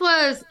 this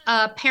was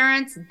a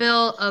Parents'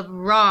 Bill of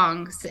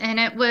Wrongs,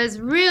 and it was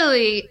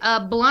really a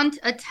blunt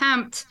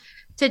attempt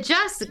to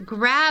just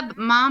grab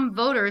mom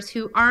voters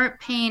who aren't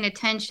paying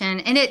attention.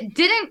 And it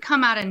didn't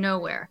come out of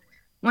nowhere.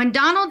 When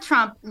Donald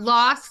Trump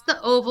lost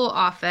the Oval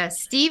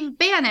Office, Steve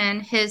Bannon,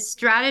 his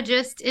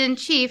strategist in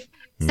chief,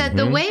 said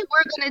the way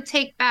we're going to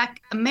take back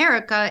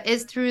America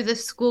is through the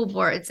school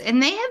boards.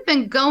 And they have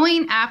been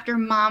going after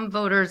mom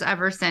voters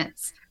ever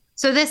since.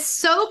 So this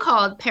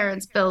so-called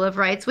Parents' Bill of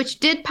Rights,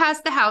 which did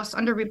pass the House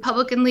under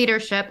Republican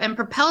leadership and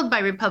propelled by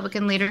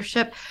Republican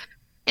leadership,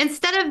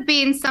 instead of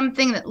being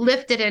something that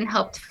lifted and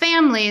helped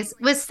families,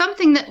 was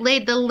something that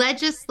laid the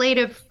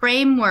legislative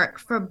framework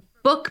for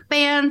book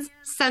bans,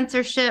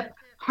 censorship,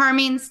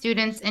 harming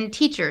students and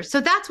teachers. So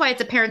that's why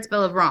it's a Parents'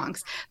 Bill of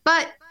Wrongs.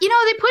 But,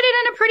 they put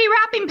it in a pretty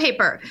wrapping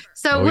paper.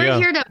 So we're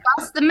here to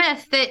bust the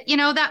myth that,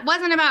 that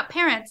wasn't about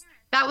parents.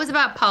 That was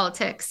about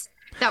politics.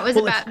 That was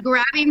about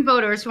grabbing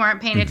voters who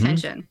aren't paying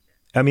attention.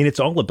 I mean, it's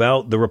all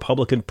about the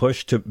Republican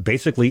push to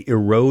basically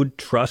erode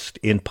trust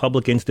in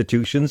public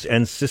institutions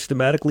and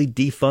systematically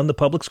defund the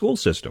public school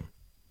system.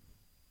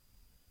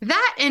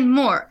 That and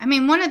more. I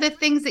mean, one of the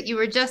things that you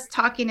were just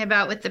talking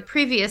about with the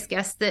previous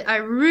guest that I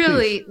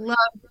really loved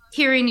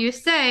hearing you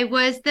say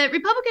was that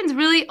Republicans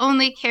really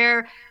only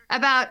care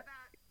about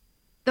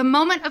the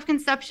moment of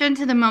conception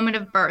to the moment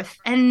of birth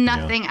and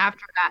nothing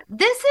after that.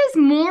 This is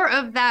more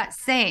of that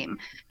same.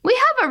 We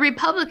have a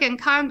Republican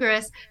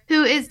Congress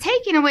who is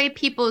taking away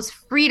people's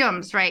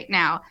freedoms right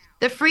now.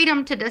 The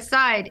freedom to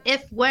decide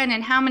if, when,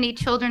 and how many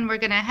children we're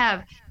going to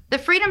have. The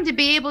freedom to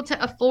be able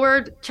to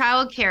afford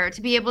childcare,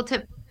 to be able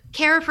to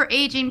care for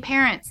aging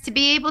parents, to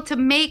be able to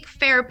make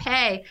fair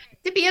pay,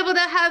 to be able to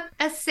have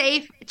a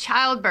safe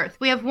childbirth.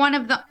 We have one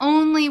of the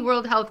only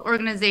World Health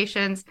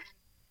Organizations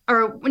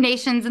or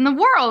nations in the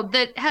world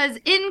that has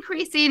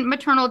increasing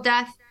maternal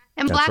death,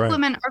 and Black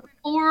women are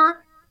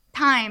 4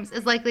 times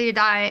as likely to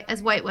die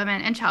as white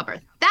women in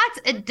childbirth. That's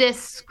a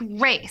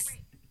disgrace.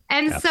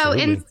 And so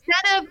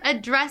instead of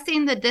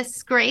addressing the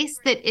disgrace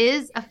that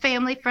is a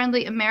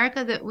family-friendly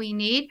America that we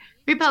need,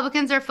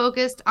 Republicans are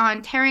focused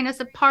on tearing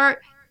us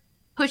apart,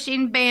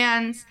 pushing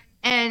bans,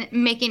 and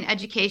making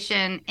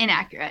education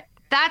inaccurate.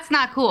 That's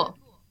not cool.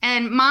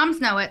 And moms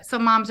know it, so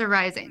moms are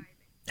rising.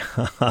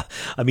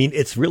 I mean,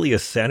 it's really a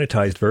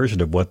sanitized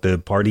version of what the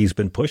party's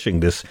been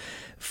pushing, this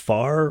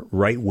far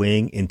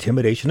right-wing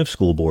intimidation of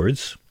school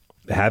boards,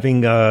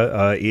 having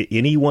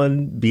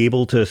anyone be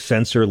able to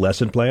censor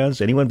lesson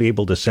plans, anyone be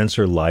able to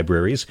censor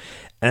libraries.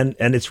 And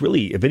it's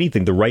really, if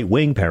anything, the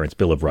right-wing Parents'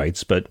 Bill of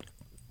Rights, but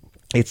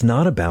it's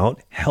not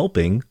about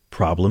helping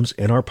problems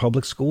in our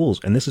public schools.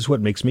 And this is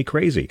what makes me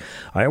crazy.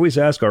 I always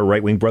ask our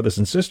right-wing brothers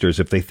and sisters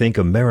if they think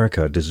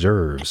America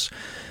deserves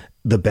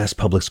the best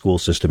public school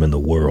system in the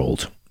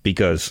world,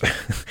 because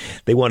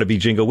they want to be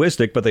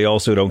jingoistic, but they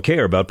also don't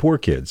care about poor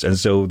kids. And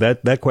so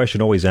that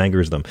question always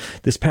angers them.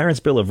 This Parents'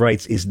 Bill of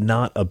Rights is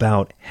not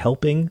about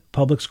helping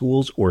public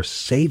schools or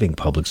saving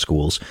public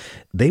schools.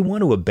 They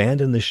want to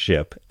abandon the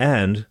ship.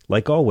 And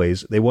like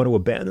always, they want to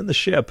abandon the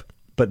ship,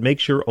 but make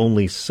sure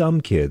only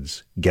some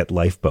kids get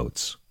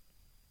lifeboats.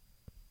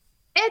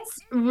 It's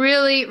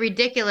really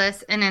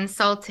ridiculous and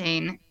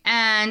insulting.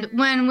 And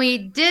when we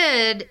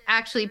did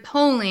actually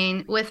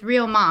polling with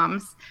real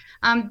moms,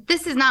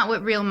 this is not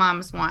what real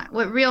moms want.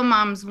 What real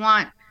moms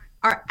want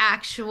are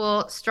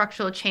actual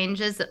structural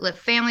changes that lift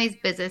families,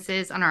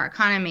 businesses, and our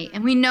economy.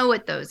 And we know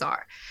what those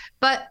are.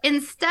 But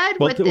instead,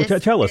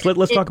 tell us.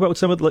 Let's talk about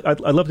some of. I'd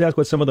love to ask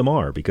what some of them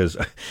are, because,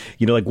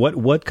 like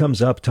what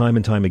comes up time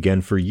and time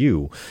again for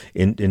you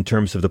in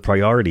terms of the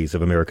priorities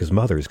of America's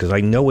mothers. Because I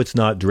know it's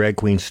not drag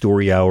queen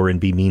story hour and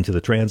be mean to the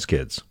trans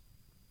kids.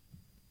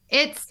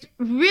 It's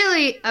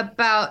really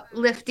about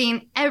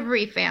lifting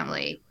every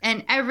family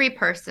and every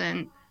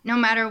person, no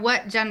matter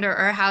what gender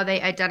or how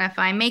they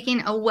identify,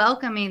 making a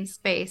welcoming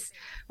space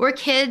where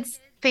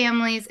kids,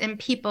 families, and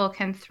people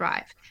can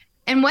thrive.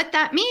 And what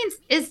that means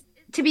is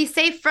to be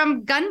safe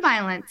from gun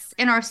violence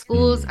in our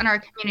schools and our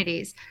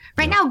communities.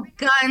 Right now,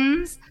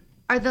 guns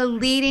are the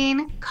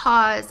leading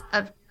cause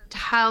of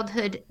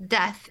childhood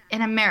death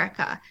in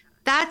America.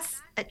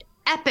 That's an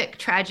epic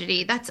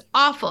tragedy. That's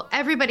awful.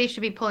 Everybody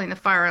should be pulling the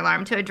fire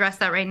alarm to address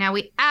that right now.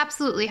 We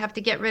absolutely have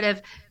to get rid of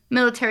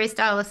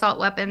military-style assault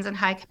weapons and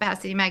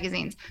high-capacity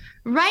magazines.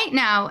 Right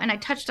now, and I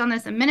touched on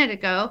this a minute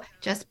ago,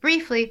 just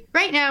briefly,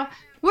 right now,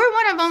 we're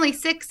one of only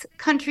 6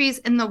 countries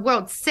in the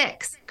world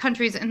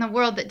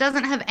that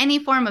doesn't have any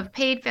form of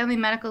paid family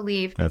medical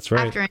leave. That's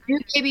right. After a new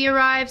baby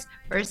arrives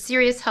or a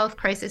serious health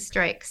crisis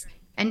strikes.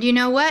 And you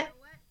know what?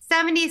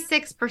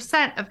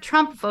 76% of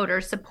Trump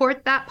voters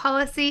support that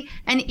policy,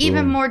 and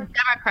even more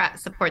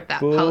Democrats support that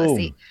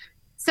policy.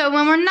 So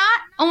when we're not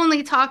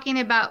only talking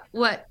about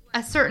what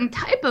a certain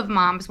type of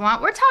moms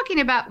want, we're talking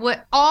about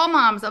what all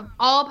moms of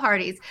all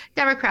parties,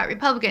 Democrat,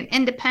 Republican,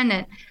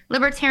 Independent,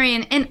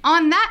 Libertarian, and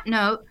on that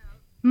note,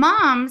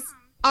 moms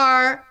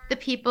are the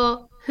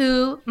people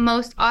who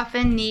most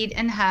often need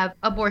and have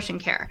abortion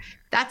care.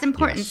 That's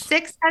important. Yes.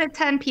 6 out of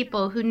 10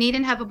 people who need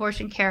and have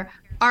abortion care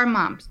are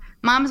moms.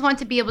 Moms want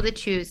to be able to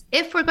choose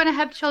if we're going to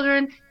have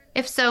children,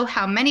 if so,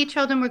 how many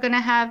children we're going to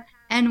have,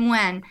 and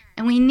when.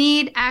 And we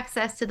need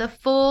access to the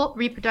full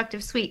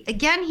reproductive suite.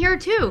 Again, here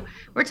too,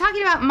 we're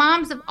talking about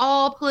moms of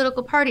all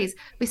political parties.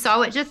 We saw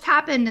what just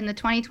happened in the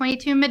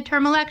 2022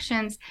 midterm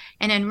elections.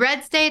 And in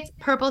red states,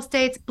 purple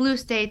states, blue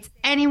states,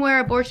 anywhere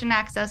abortion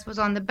access was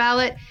on the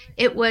ballot,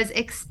 it was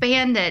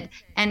expanded.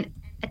 And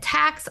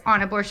attacks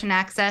on abortion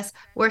access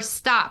were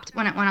stopped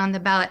when it went on the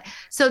ballot.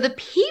 So the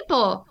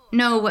people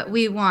know what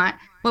we want.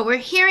 What we're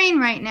hearing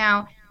right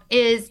now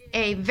is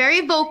a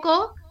very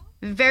vocal,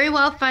 very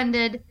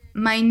well-funded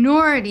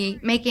minority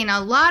making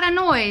a lot of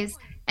noise.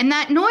 And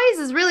that noise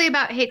is really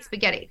about hate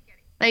spaghetti.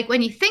 Like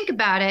when you think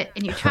about it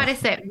and you try to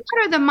say,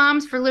 what are the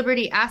Moms for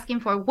Liberty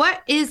asking for?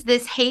 What is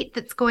this hate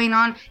that's going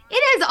on?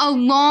 It is a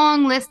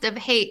long list of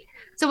hate.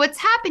 So what's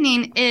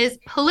happening is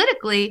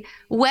politically,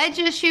 wedge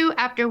issue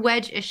after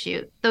wedge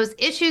issue, those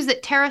issues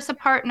that tear us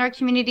apart in our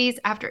communities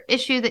after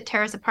issue that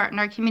tear us apart in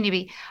our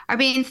community are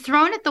being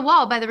thrown at the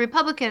wall by the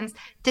Republicans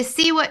to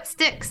see what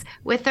sticks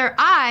with their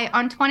eye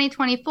on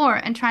 2024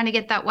 and trying to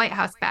get that White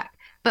House back.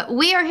 But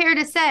we are here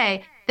to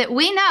say that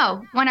we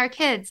know when our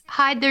kids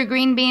hide their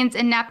green beans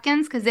in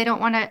napkins because they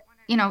don't want to,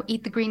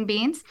 eat the green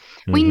beans.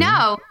 Mm-hmm. We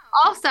know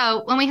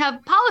also when we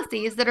have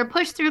policies that are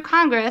pushed through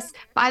Congress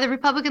by the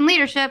Republican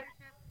leadership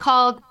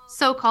called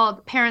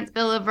so-called Parents'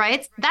 Bill of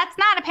Rights. That's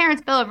not a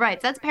Parents' Bill of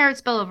Rights. That's Parents'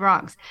 Bill of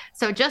Wrongs.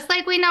 So just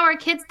like we know our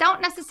kids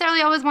don't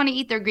necessarily always want to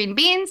eat their green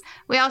beans,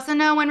 we also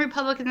know when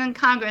Republicans in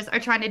Congress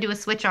are trying to do a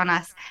switch on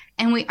us.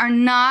 And we are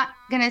not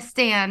going to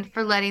stand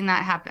for letting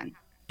that happen.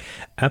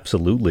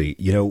 Absolutely.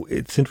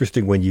 It's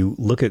interesting when you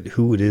look at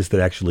who it is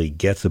that actually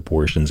gets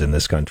abortions in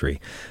this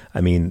country. I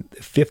mean,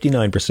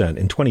 59%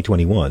 in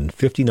 2021,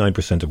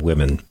 59% of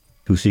women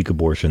who seek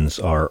abortions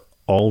are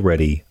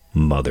already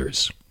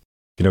mothers.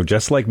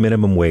 Just like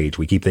minimum wage,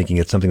 we keep thinking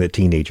it's something that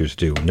teenagers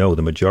do. No,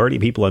 the majority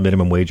of people on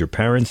minimum wage are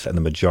parents, and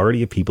the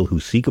majority of people who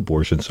seek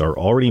abortions are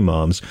already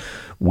moms.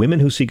 Women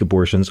who seek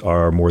abortions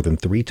are more than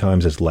 3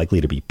 times as likely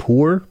to be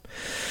poor.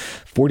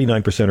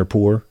 49% are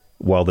poor,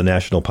 while the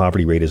national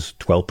poverty rate is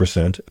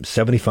 12%.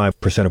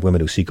 75% of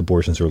women who seek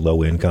abortions are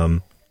low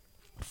income.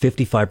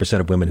 55%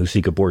 of women who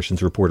seek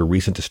abortions report a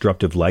recent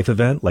disruptive life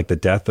event, like the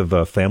death of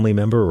a family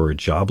member or a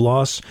job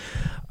loss.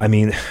 I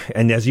mean,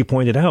 and as you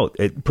pointed out,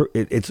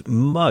 it's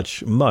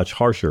much, much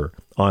harsher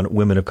on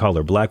women of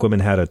color. Black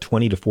women had a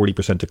 20 to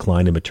 40%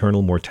 decline in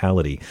maternal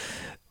mortality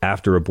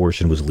after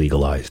abortion was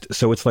legalized.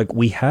 So it's like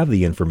we have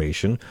the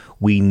information.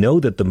 We know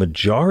that the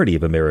majority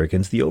of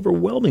Americans, the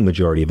overwhelming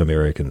majority of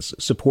Americans,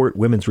 support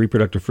women's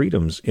reproductive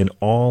freedoms in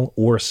all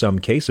or some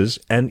cases.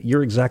 And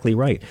you're exactly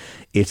right.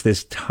 It's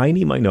this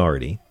tiny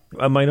minority,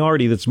 a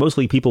minority that's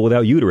mostly people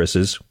without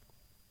uteruses,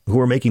 who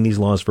are making these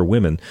laws for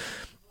women.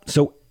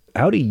 So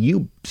how do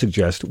you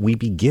suggest we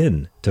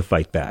begin to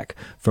fight back?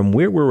 From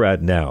where we're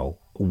at now,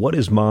 what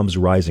is Mom's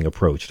Rising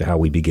approach to how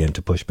we begin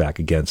to push back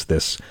against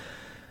this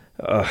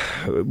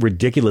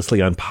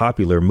ridiculously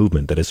unpopular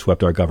movement that has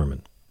swept our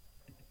government?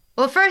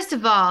 Well, first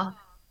of all,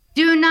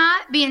 do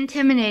not be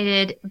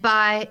intimidated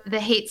by the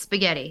hate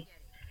spaghetti.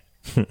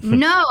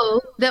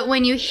 Know that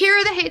when you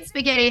hear the hate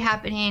spaghetti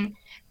happening,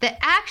 that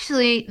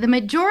actually the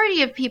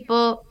majority of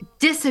people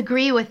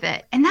disagree with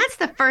it. And that's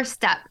the first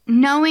step,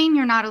 knowing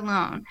you're not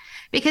alone,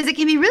 because it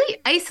can be really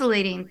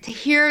isolating to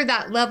hear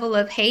that level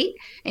of hate.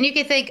 And you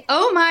can think,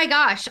 oh my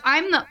gosh,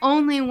 I'm the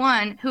only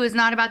one who is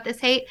not about this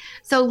hate.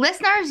 So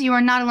listeners, you are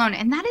not alone.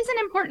 And that is an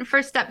important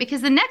first step, because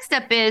the next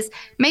step is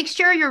make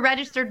sure you're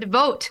registered to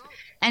vote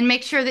and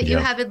make sure that you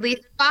have at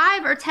least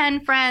 5 or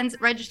 10 friends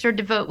registered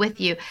to vote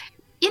with you.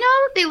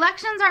 The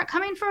elections aren't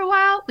coming for a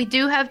while. We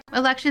do have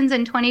elections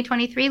in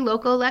 2023,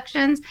 local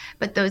elections,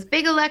 but those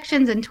big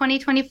elections in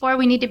 2024,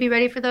 we need to be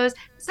ready for those.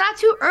 It's not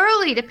too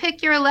early to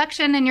pick your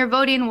election and your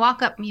voting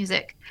walk-up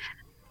music.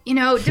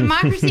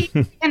 Democracy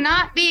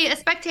cannot be a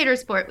spectator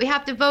sport. We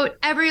have to vote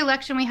every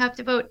election. We have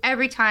to vote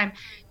every time,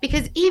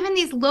 because even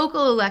these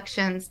local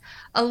elections,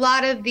 a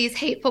lot of these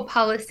hateful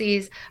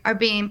policies are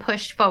being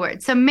pushed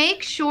forward. So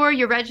make sure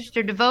you're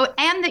registered to vote,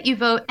 and that you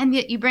vote, and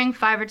that you bring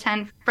 5 or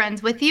 10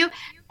 friends with you.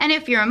 And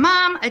if you're a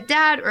mom, a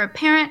dad, or a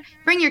parent,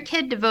 bring your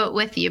kid to vote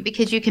with you,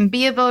 because you can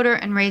be a voter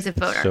and raise a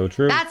voter. So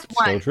true. That's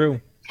one. So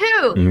true.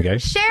 2,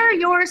 share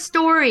your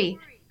story.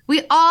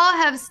 We all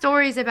have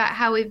stories about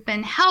how we've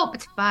been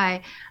helped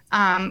by,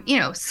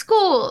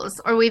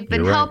 schools, or we've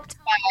been helped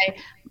by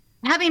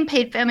having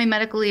paid family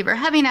medical leave, or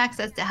having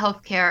access to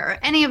health care, or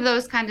any of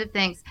those kinds of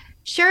things.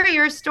 Share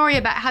your story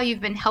about how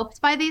you've been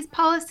helped by these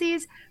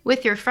policies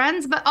with your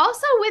friends, but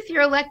also with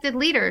your elected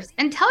leaders,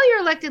 and tell your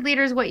elected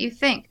leaders what you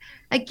think.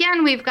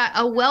 Again, we've got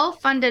a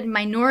well-funded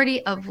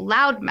minority of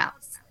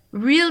loudmouths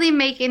really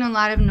making a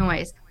lot of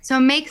noise. So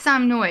make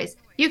some noise.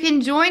 You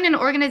can join an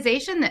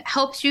organization that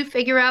helps you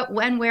figure out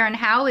when, where, and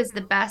how is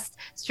the best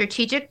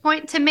strategic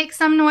point to make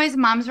some noise.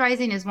 Moms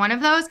Rising is one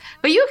of those.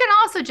 But you can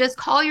also just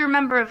call your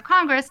member of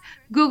Congress,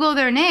 Google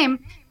their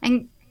name,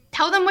 and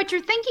tell them what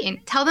you're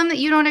thinking. Tell them that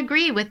you don't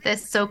agree with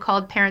this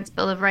so-called Parents'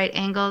 Bill of Rights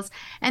angles,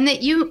 and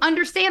that you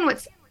understand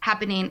what's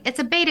happening. It's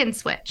a bait and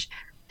switch.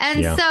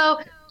 And so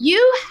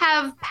you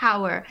have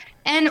power.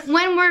 And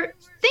when we're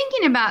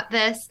thinking about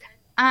this,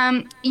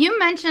 You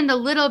mentioned a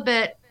little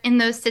bit in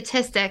those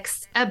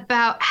statistics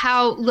about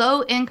how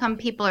low-income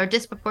people are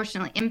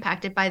disproportionately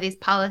impacted by these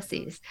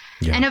policies.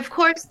 Yeah. And of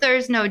course,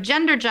 there's no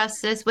gender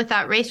justice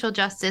without racial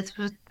justice,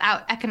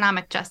 without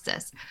economic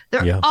justice.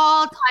 They're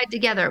all tied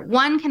together.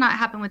 One cannot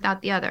happen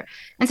without the other.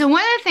 And so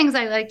one of the things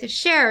I like to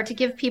share to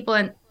give people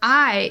an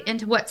eye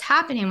into what's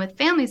happening with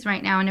families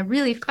right now in a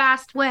really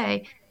fast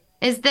way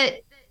is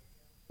that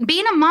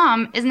being a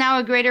mom is now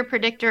a greater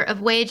predictor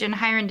of wage and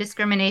hiring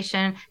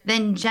discrimination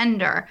than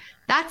gender.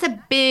 That's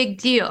a big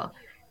deal.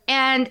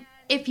 And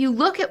if you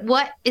look at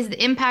what is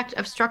the impact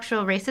of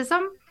structural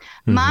racism,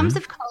 moms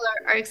of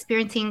color are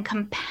experiencing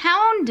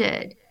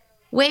compounded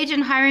wage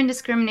and hiring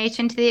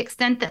discrimination to the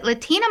extent that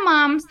Latina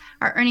moms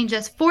are earning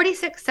just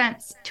 46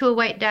 cents to a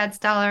white dad's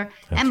dollar,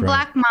 and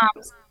Black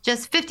moms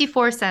just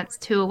 54 cents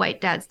to a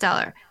white dad's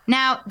dollar.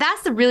 Now,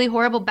 that's the really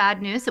horrible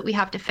bad news that we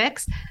have to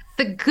fix.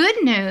 The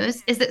good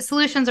news is that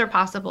solutions are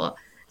possible.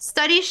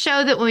 Studies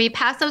show that when we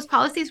pass those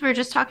policies we were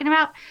just talking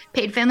about,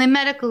 paid family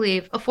medical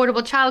leave,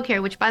 affordable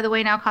childcare, which by the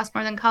way now costs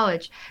more than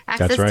college,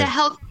 access to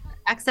health,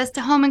 access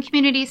to home and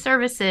community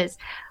services,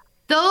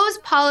 those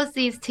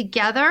policies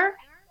together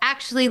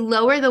actually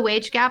lower the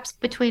wage gaps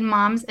between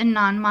moms and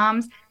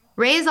non-moms,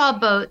 raise all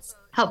boats,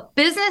 help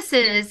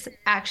businesses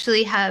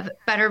actually have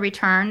better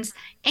returns,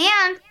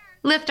 and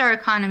lift our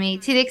economy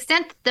to the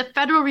extent that the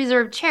Federal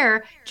Reserve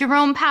Chair,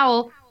 Jerome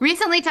Powell,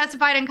 recently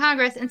testified in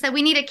Congress and said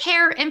we need a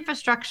care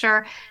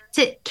infrastructure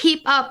to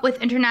keep up with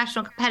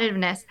international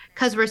competitiveness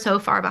because we're so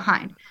far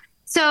behind.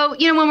 So,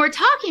 when we're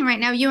talking right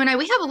now, you and I,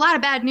 we have a lot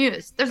of bad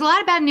news. There's a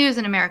lot of bad news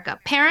in America.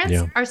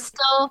 Parents are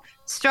still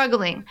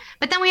struggling.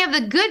 But then we have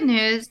the good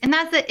news, and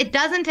that's that it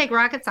doesn't take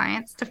rocket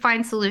science to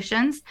find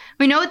solutions.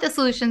 We know what the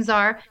solutions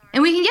are,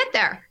 and we can get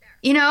there.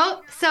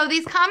 So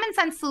these common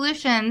sense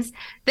solutions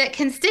that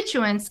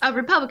constituents of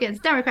Republicans,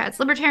 Democrats,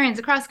 Libertarians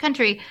across the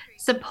country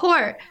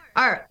support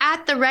are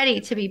at the ready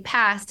to be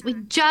passed. We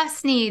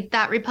just need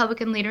that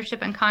Republican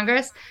leadership in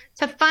Congress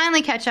to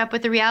finally catch up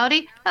with the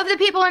reality of the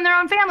people in their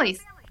own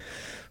families.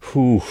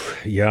 Whew,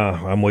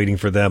 yeah, I'm waiting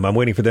for them. I'm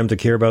waiting for them to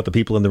care about the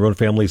people in their own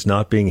families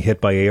not being hit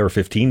by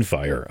AR-15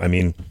 fire. I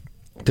mean,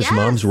 does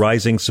Moms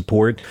Rising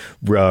support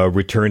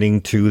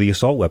returning to the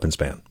assault weapons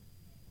ban?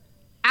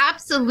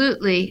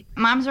 Absolutely.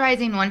 Moms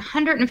Rising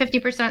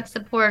 150%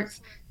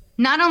 supports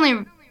not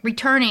only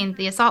returning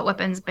the assault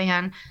weapons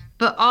ban,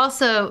 but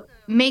also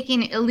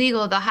making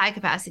illegal the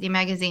high-capacity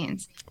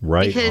magazines.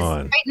 Because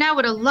right now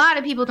what a lot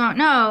of people don't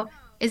know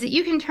is that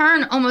you can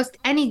turn almost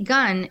any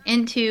gun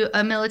into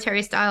a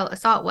military-style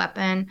assault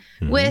weapon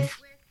with,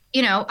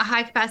 a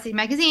high-capacity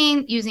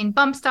magazine, using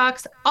bump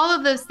stocks. All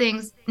of those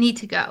things need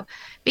to go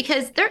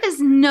because there is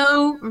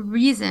no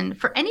reason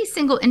for any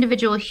single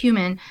individual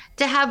human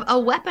to have a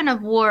weapon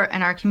of war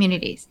in our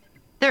communities.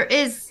 There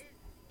is,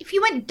 if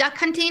you went duck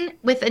hunting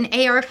with an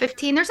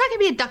AR-15, there's not going to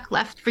be a duck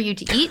left for you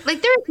to eat.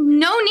 Like, there is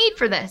no need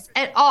for this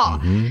at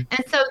all. And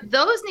so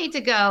those need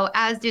to go,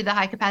 as do the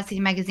high-capacity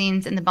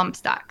magazines and the bump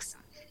stocks.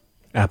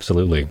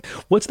 Absolutely.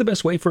 What's the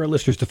best way for our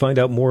listeners to find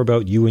out more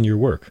about you and your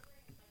work?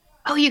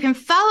 Oh, you can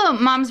follow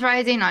Moms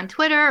Rising on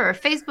Twitter or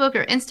Facebook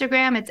or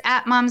Instagram. It's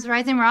at Moms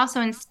Rising. We're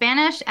also in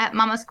Spanish at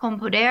Mamas con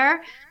Poder.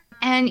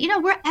 And,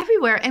 we're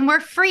everywhere and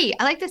we're free.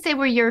 I like to say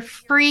we're your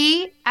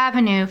free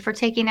avenue for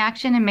taking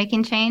action and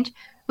making change.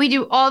 We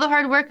do all the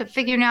hard work of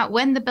figuring out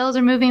when the bills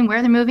are moving,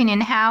 where they're moving,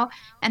 and how,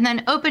 and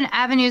then open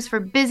avenues for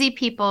busy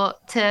people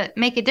to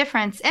make a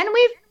difference. And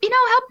we've,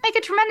 helped make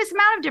a tremendous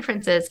amount of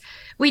differences.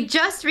 We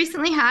just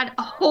recently had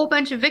a whole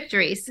bunch of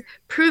victories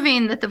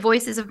proving that the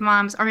voices of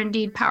moms are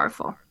indeed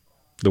powerful.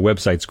 The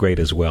website's great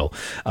as well.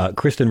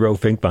 Kristen Rowe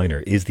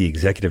Finkbeiner is the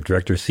executive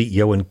director,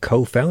 CEO, and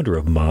co-founder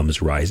of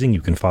Moms Rising.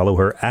 You can follow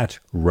her at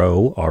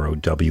Rowe,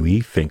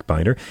 R-O-W-E,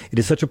 Finkbeiner. It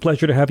is such a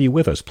pleasure to have you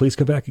with us. Please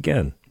come back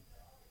again.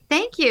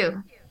 Thank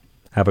you.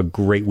 Have a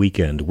great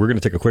weekend. We're going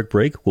to take a quick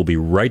break. We'll be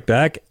right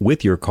back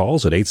with your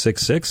calls at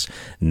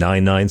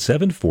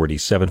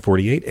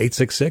 866-997-4748,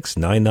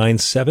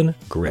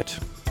 866-997-GRIT.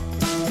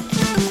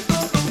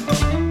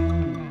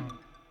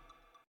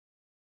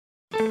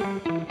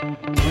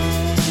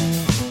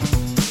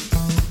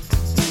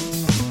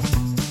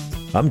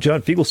 I'm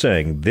John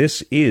Fugelsang.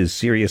 This is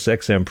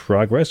SiriusXM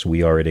Progress.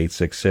 We are at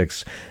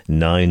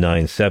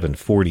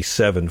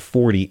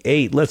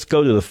 866-997-4748. Let's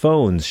go to the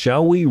phones,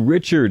 shall we?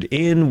 Richard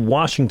in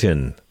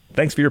Washington.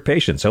 Thanks for your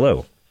patience.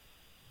 Hello.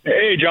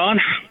 Hey,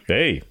 John.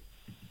 Hey.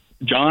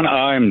 John,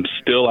 I'm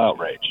still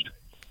outraged.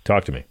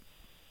 Talk to me.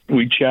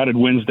 We chatted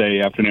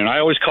Wednesday afternoon. I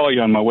always call you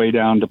on my way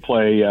down to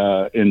play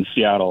in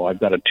Seattle. I've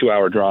got a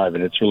 2-hour drive,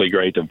 and it's really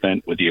great to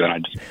vent with you, and I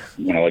just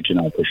want to let you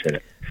know I appreciate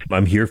it.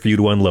 I'm here for you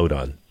to unload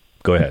on.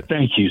 Go ahead.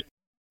 Thank you.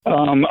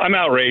 I'm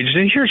outraged,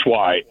 and here's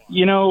why.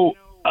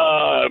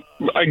 I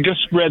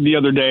just read the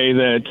other day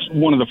that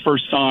one of the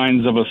first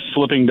signs of a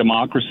slipping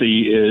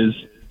democracy is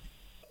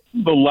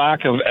the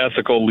lack of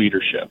ethical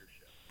leadership,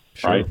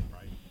 right?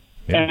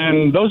 Yeah.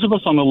 And those of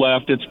us on the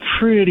left, it's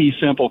pretty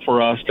simple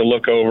for us to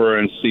look over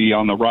and see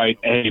on the right,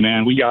 hey,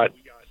 man, we got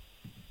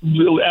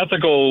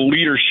ethical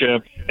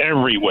leadership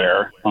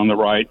everywhere on the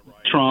right,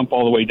 Trump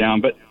all the way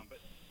down. But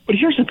But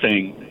here's the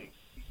thing.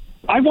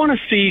 I want to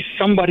see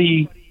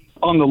somebody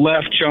on the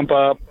left jump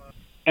up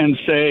and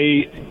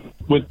say,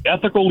 with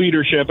ethical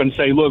leadership, and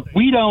say, look,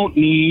 we don't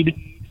need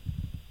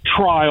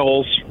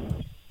trials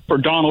for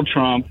Donald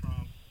Trump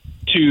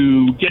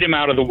to get him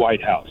out of the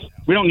White House.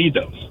 We don't need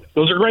those.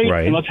 Those are great,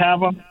 and let's have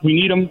them. We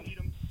need them.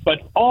 But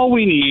all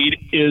we need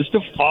is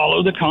to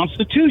follow the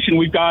Constitution.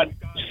 We've got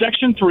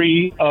Section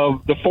 3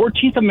 of the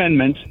 14th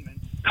Amendment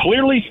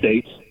clearly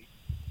states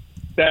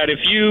that if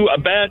you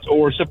abet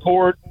or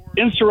support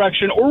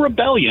insurrection or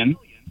rebellion,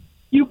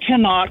 you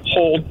cannot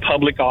hold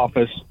public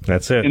office.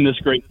 That's it. In this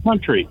great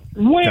country.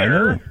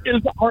 Where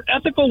is our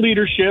ethical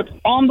leadership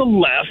on the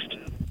left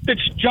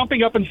that's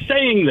jumping up and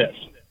saying this?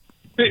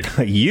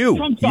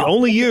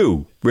 Only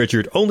you,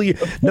 Richard. Only you.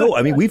 No,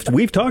 I mean,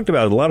 we've talked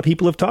about it. A lot of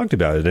people have talked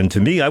about it. And to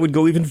me, I would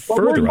go even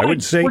further. I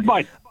would say,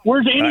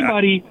 where's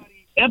anybody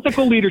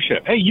ethical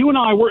leadership? Hey, you and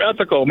I, we're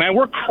ethical, man.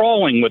 We're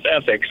crawling with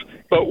ethics.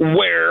 But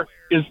where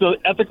is the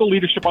ethical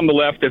leadership on the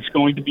left that's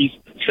going to be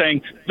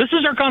saying, this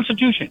is our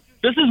Constitution.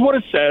 This is what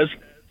it says.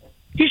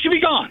 He should be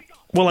gone.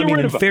 Well, I mean,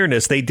 in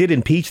fairness, they did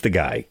impeach the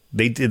guy.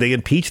 They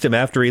impeached him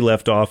after he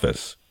left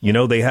office. You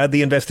know, they had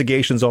the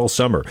investigations all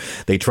summer.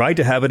 They tried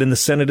to have it in the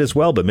Senate as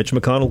well, but Mitch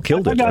McConnell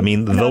killed it. I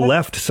mean, the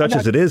left, such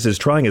as it is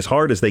trying as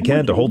hard as they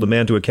can to hold the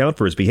man to account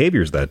for his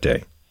behaviors that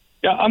day.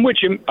 Yeah, I'm with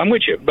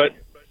you. But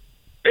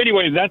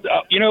anyway, that's,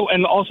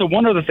 and also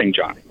one other thing,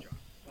 John.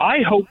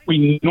 I hope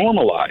we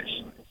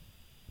normalize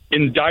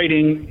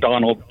indicting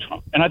Donald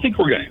Trump. And I think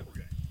we're going to.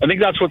 I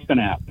think that's what's going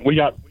to happen. We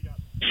got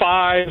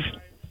 5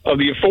 of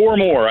the 4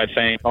 more, I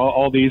think,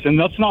 all these. And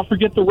let's not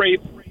forget the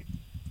rape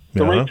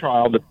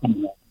trial that's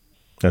coming up.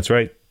 That's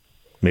right.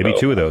 Maybe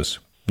 2 of those.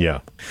 Yeah.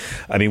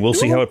 I mean, we'll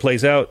see how it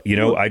plays out. You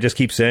know, I just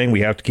keep saying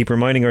we have to keep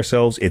reminding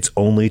ourselves it's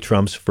only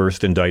Trump's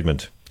first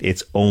indictment.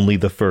 It's only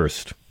the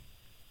first.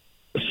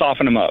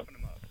 Soften him up.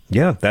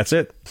 Yeah, that's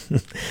it.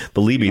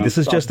 Believe me, this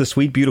is just the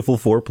sweet, beautiful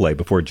foreplay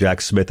before Jack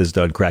Smith is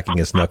done cracking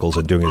his knuckles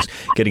and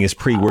getting his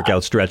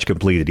pre-workout stretch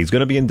completed. He's going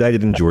to be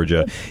indicted in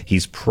Georgia.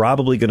 He's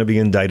probably going to be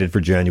indicted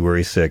for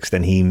January 6th,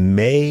 and he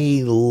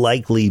may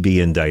likely be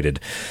indicted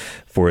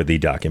for the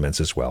documents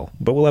as well.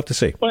 But we'll have to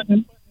see.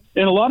 And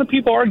a lot of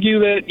people argue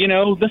that,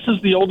 this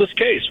is the oldest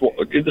case. Well,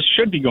 this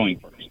should be going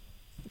first.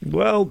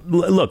 Well,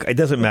 look, it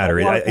doesn't matter.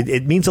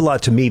 It means a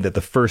lot to me that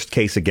the first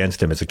case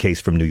against him is a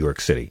case from New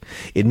York City.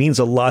 It means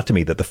a lot to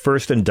me that the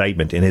first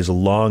indictment in his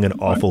long and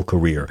awful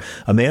career,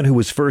 a man who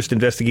was first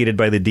investigated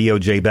by the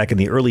DOJ back in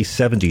the early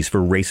 70s for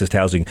racist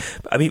housing.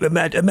 I mean,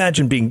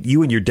 imagine being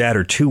you and your dad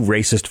are too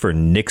racist for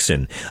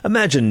Nixon.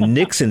 Imagine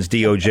Nixon's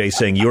DOJ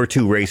saying you're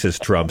too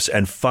racist, Trumps.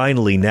 And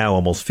finally, now,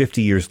 almost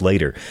 50 years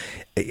later,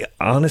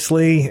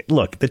 honestly,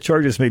 look, the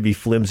charges may be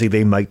flimsy.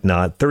 They might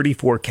not.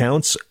 34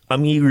 counts.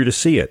 I'm eager to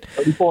see it.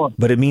 34.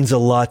 But it means a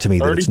lot to me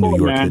that it's New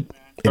York.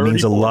 It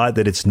means a lot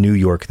that it's New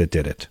York that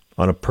did it.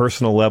 On a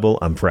personal level,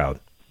 I'm proud.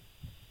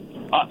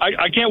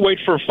 I can't wait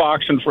for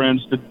Fox and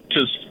Friends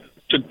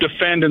to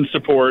defend and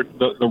support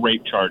the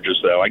rape charges,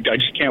 though. I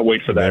just can't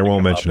wait for that. They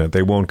won't mention it.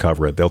 They won't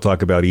cover it. They'll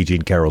talk about E.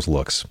 Jean Carroll's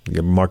looks.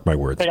 You mark my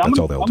words. Hey, That's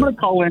all they'll do. I'm going to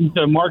call in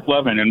to Mark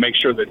Levin and make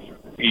sure that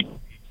he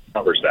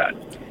covers that.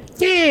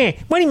 Yeah,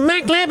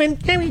 Mark Levin.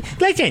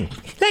 Listen.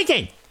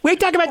 We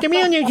talk about the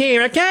real news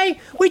here, okay?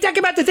 We talk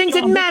about the things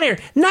that matter,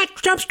 not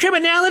Trump's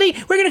criminality.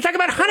 We're going to talk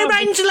about Hunter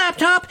Biden's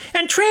laptop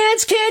and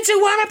trans kids who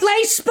want to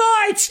play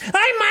sports.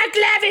 I'm Mark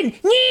Levin.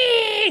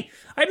 Yeah.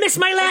 I missed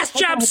my last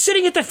job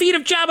sitting at the feet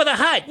of Jabba the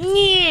Hutt.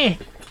 Yeah.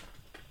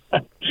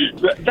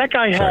 That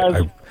guy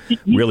has... I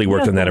really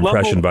worked on that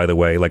impression, by the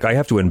way. Like, I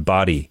have to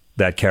embody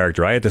that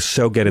character. I had to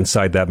so get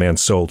inside that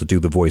man's soul to do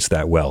the voice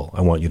that well.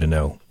 I want you to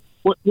know.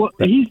 Well,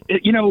 he's,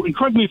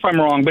 correct me if I'm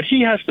wrong, but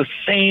he has the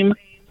same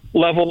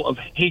level of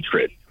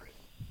hatred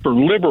for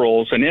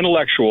liberals and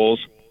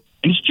intellectuals,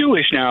 and he's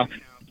Jewish now,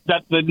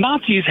 that the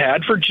Nazis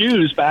had for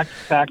Jews back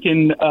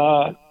in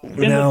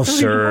no,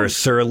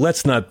 sir,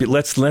 let's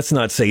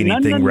not say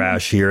anything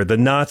rash here. The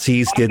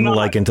Nazis didn't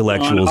like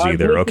intellectuals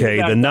either,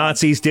 okay? The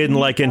Nazis didn't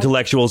like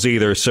intellectuals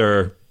either,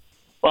 sir.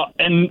 Well,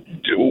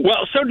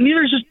 so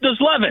neither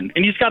does Levin,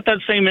 and he's got that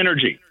same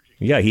energy.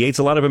 Yeah, he hates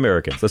a lot of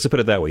Americans. Let's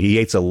put it that way. He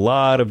hates a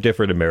lot of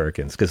different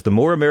Americans, because the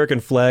more American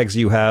flags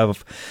you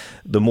have,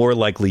 the more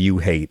likely you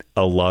hate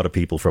a lot of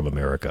people from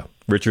America.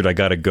 Richard, I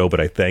got to go, but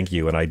I thank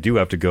you. And I do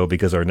have to go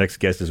because our next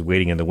guest is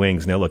waiting in the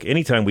wings. Now, look,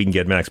 anytime we can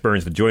get Max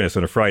Burns to join us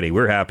on a Friday,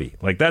 we're happy.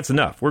 Like, that's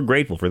enough. We're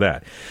grateful for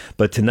that.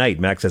 But tonight,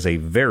 Max has a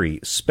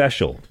very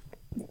special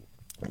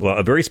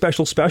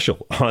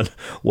special on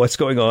what's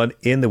going on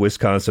in the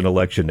Wisconsin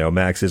election. Now,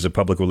 Max is a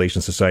Public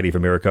Relations Society of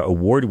America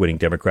award-winning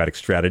Democratic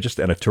strategist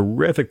and a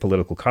terrific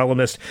political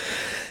columnist,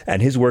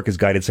 and his work has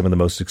guided some of the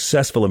most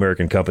successful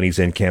American companies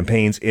and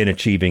campaigns in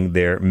achieving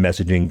their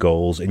messaging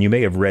goals. And you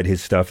may have read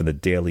his stuff in the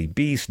Daily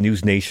Beast,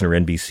 News Nation, or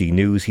NBC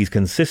News. He's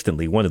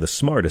consistently one of the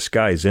smartest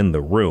guys in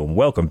the room.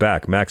 Welcome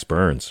back, Max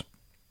Burns.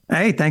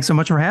 Hey, thanks so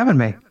much for having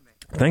me.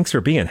 Thanks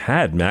for being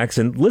had, Max.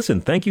 And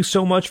listen, thank you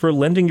so much for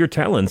lending your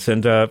talents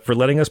and for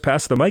letting us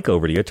pass the mic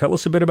over to you. Tell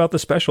us a bit about the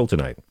special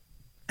tonight.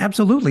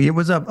 Absolutely. It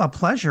was a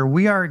pleasure.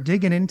 We are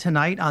digging in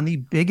tonight on the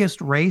biggest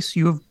race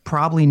you have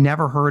probably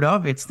never heard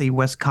of. It's the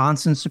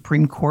Wisconsin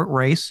Supreme Court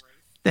race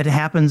that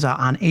happens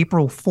on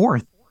April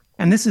 4th.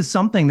 And this is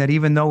something that,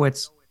 even though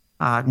it's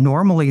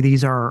normally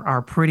these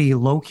are pretty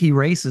low-key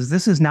races,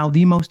 this is now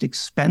the most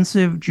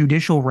expensive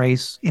judicial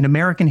race in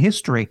American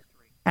history.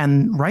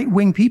 And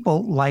right-wing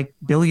people like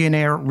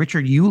billionaire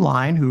Richard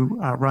Uihlein, who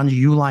runs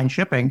Uihlein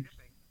Shipping,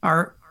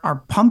 are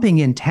pumping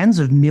in tens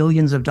of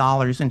millions of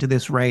dollars into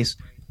this race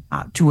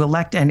to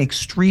elect an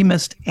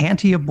extremist,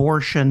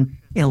 anti-abortion,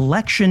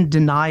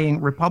 election-denying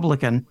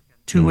Republican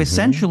to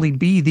essentially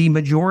be the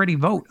majority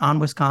vote on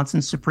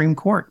Wisconsin's Supreme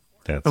Court.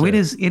 So it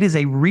is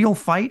a real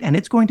fight, and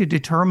it's going to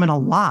determine a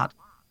lot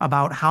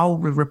about how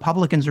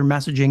Republicans are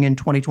messaging in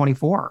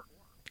 2024.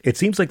 It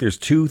seems like there's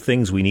two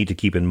things we need to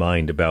keep in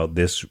mind about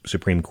this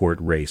Supreme Court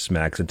race,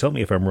 Max, and tell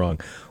me if I'm wrong.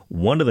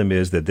 One of them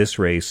is that this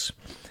race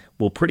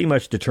will pretty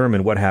much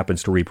determine what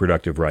happens to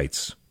reproductive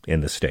rights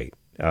in the state.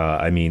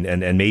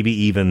 And maybe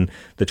even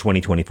the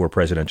 2024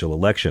 presidential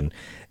election.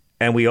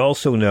 And we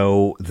also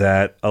know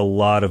that a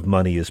lot of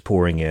money is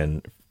pouring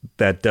in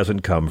that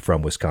doesn't come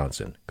from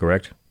Wisconsin,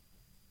 correct?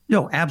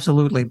 No,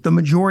 absolutely. The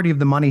majority of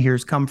the money here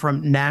has come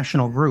from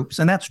national groups,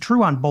 and that's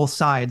true on both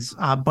sides,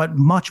 but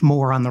much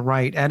more on the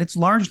right. And it's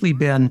largely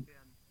been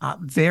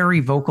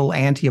very vocal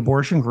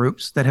anti-abortion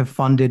groups that have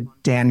funded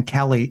Dan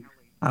Kelly,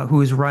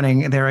 who is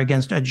running there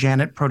against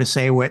Janet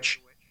Protasiewicz.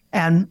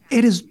 And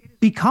it has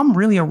become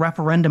really a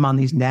referendum on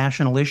these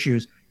national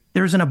issues.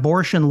 There's an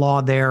abortion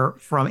law there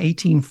from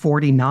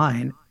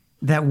 1849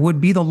 that would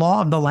be the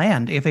law of the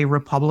land if a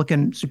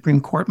Republican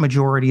Supreme Court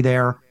majority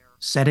there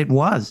said it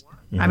was.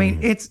 I mean,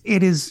 it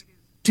is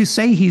to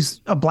say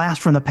he's a blast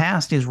from the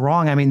past is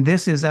wrong. I mean,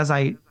 this is, as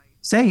I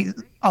say,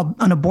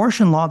 an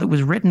abortion law that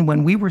was written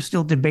when we were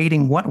still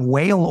debating what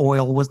whale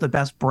oil was the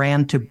best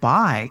brand to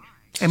buy.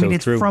 I mean,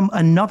 it's from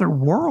another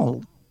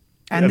world.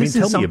 And this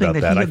is something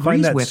that he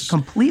agrees with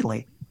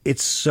completely.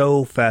 It's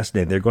so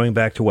fascinating. They're going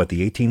back to, what,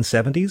 the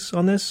 1870s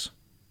on this?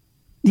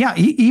 Yeah,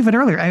 even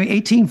earlier. I mean,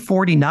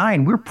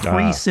 1849. We're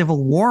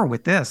pre-Civil War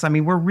with this. I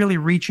mean, we're really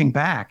reaching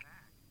back.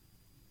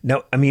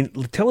 Now, I mean,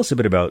 tell us a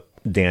bit about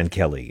Dan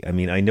Kelly. I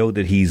mean, I know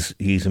that he's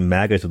a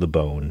MAGA to the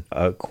bone,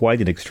 quite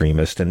an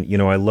extremist. And, you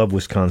know, I love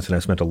Wisconsin. I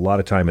spent a lot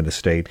of time in the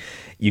state.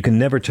 You can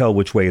never tell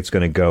which way it's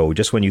going to go.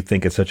 Just when you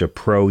think it's such a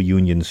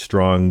pro-union,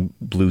 strong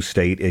blue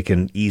state, it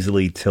can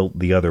easily tilt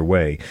the other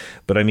way.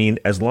 But, I mean,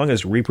 as long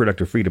as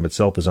reproductive freedom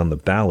itself is on the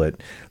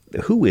ballot,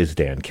 who is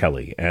Dan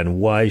Kelly? And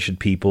why should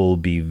people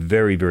be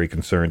very, very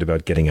concerned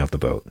about getting out the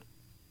vote?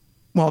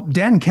 Well,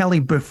 Dan Kelly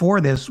before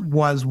this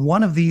was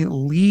one of the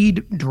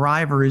lead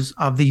drivers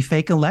of the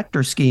fake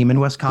elector scheme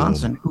in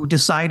Wisconsin, who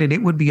decided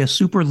it would be a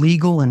super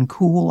legal and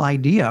cool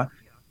idea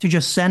to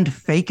just send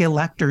fake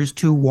electors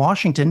to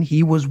Washington.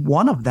 He was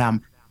one of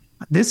them.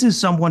 This is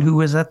someone who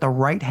is at the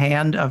right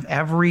hand of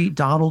every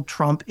Donald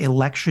Trump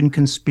election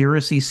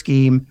conspiracy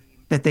scheme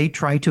that they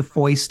try to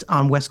foist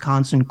on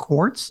Wisconsin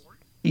courts.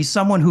 He's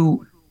someone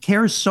who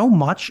cares so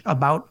much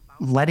about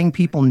letting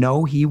people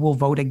know he will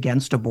vote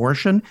against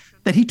abortion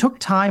that he took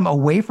time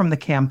away from the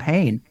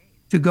campaign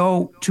to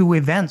go to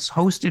events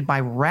hosted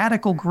by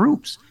radical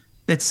groups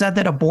that said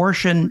that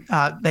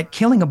that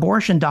killing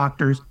abortion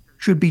doctors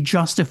should be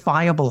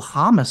justifiable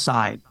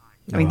homicide.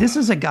 I mean, this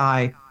is a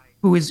guy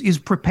who is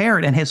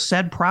prepared and has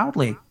said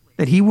proudly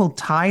that he will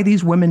tie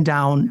these women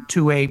down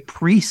to a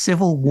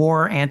pre-Civil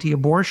War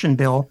anti-abortion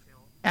bill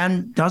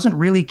and doesn't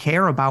really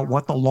care about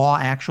what the law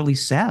actually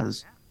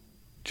says.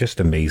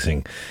 Just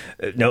amazing.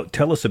 Now,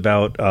 tell us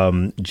about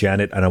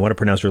Janet, and I want to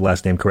pronounce her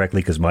last name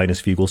correctly because mine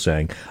is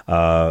Fugelsang.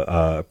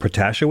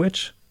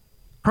 Protasiewicz?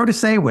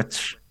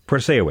 Protasiewicz.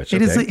 Protasiewicz,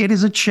 okay. It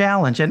is a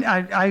challenge, and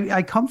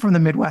I come from the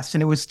Midwest,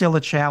 and it was still a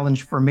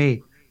challenge for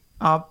me.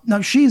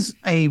 Now, she's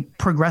a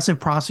progressive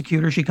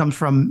prosecutor. She comes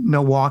from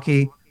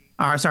Milwaukee,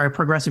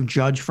 progressive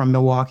judge from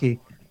Milwaukee,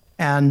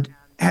 and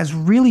has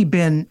really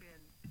been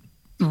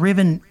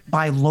driven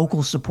by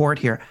local support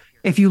here.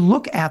 If you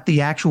look at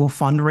the actual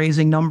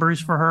fundraising numbers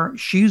for her,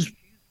 she's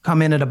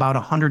come in at about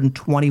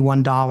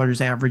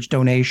 $121 average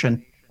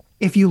donation.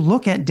 If you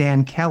look at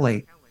Dan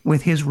Kelly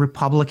with his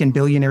Republican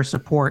billionaire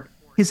support,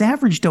 his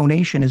average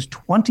donation is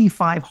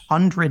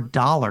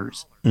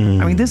 $2,500.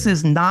 I mean, this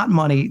is not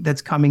money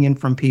that's coming in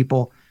from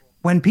people.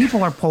 When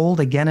people are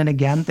polled again and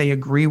again, they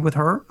agree with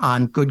her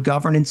on good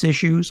governance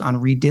issues, on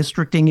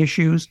redistricting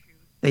issues.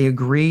 They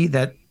agree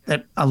that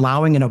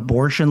allowing an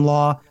abortion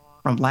law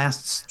from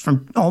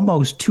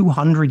almost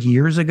 200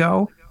 years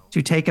ago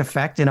to take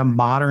effect in a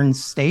modern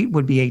state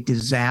would be a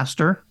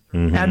disaster.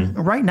 And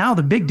right now,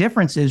 the big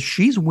difference is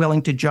she's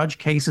willing to judge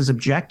cases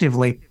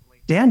objectively.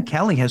 Dan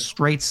Kelly has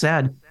straight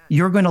said,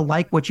 you're going to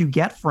like what you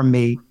get from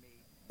me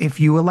if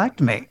you elect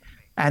me.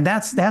 And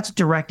that's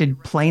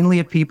directed plainly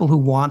at people who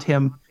want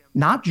him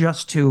not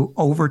just to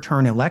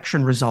overturn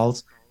election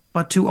results,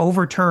 but to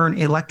overturn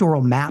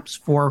electoral maps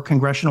for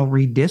congressional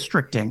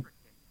redistricting.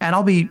 And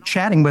I'll be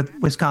chatting with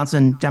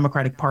Wisconsin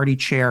Democratic Party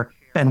Chair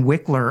Ben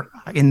Wickler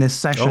in this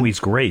session. Oh, he's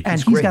great.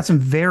 And he's got some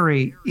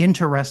very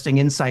interesting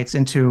insights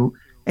into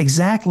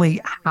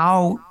exactly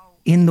how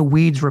in the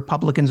weeds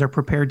Republicans are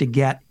prepared to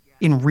get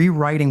in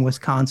rewriting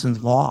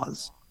Wisconsin's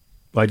laws.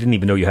 I didn't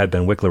even know you had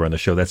Ben Wickler on the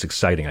show. That's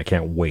exciting. I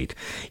can't wait.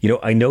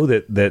 I know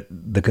that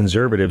the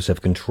conservatives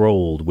have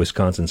controlled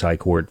Wisconsin's high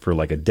court for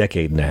like a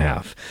decade and a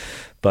half.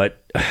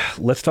 But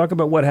let's talk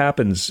about what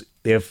happens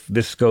if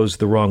this goes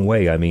the wrong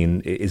way. I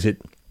mean, is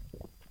it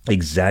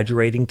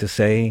exaggerating to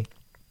say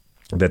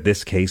that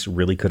this case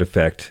really could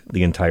affect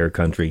the entire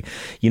country?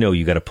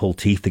 You got to pull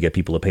teeth to get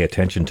people to pay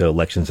attention to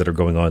elections that are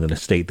going on in a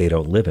state they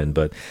don't live in.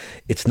 But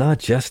it's not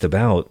just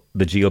about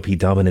the GOP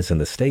dominance in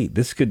the state.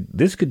 This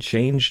could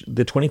change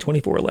the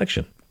 2024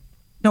 election.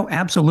 No,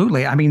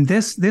 absolutely. I mean,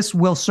 this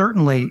will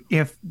certainly,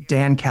 if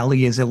Dan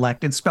Kelly is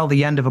elected, spell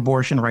the end of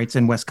abortion rights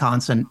in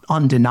Wisconsin,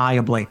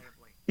 undeniably.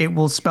 It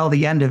will spell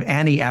the end of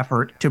any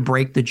effort to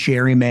break the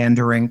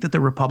gerrymandering that the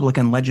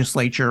Republican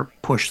legislature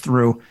pushed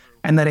through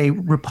and that a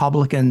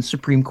Republican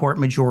Supreme Court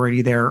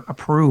majority there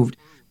approved.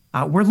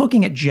 We're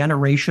looking at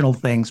generational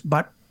things,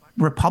 but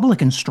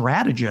Republican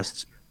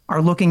strategists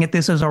are looking at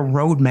this as a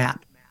roadmap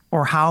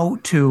for how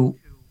to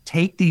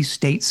take these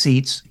state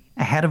seats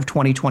ahead of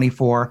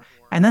 2024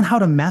 and then how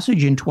to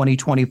message in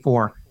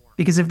 2024.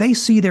 Because if they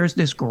see there's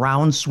this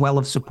groundswell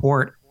of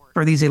support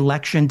for these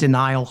election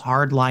denial,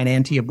 hardline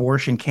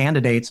anti-abortion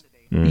candidates,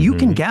 you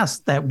can guess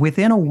that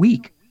within a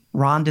week,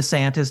 Ron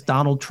DeSantis,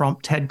 Donald Trump,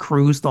 Ted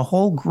Cruz, the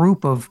whole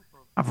group of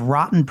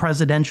rotten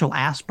presidential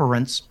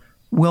aspirants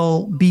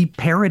will be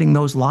parroting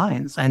those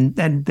lines. And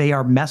they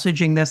are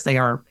messaging this. They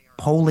are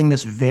polling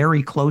this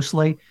very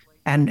closely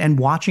and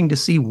watching to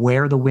see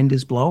where the wind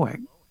is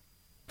blowing.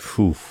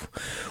 Oof.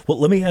 Well,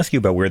 let me ask you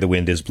about where the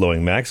wind is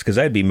blowing, Max, because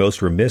I'd be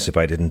most remiss if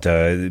I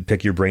didn't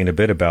pick your brain a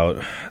bit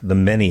about the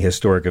many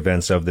historic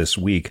events of this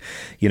week.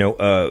 In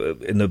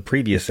the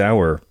previous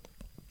hour,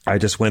 I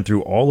just went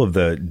through all of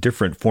the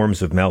different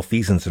forms of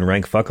malfeasance and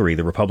rank fuckery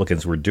the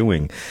Republicans were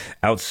doing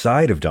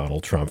outside of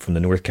Donald Trump, from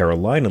the North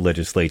Carolina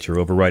legislature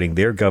overriding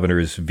their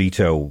governor's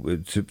veto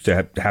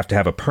to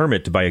have a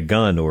permit to buy a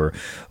gun, or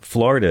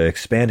Florida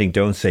expanding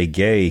Don't Say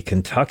Gay,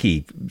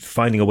 Kentucky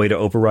finding a way to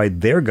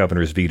override their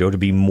governor's veto to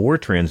be more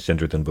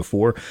transgender than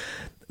before.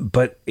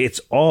 But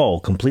it's all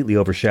completely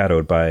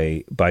overshadowed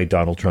by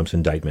Donald Trump's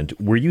indictment.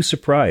 Were you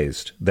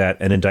surprised that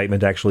an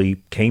indictment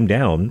actually came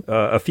down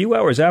a few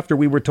hours after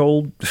we were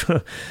told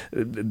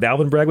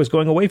Alvin Bragg was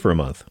going away for a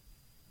month?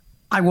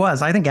 I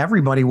was. I think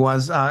everybody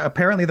was.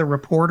 Apparently, the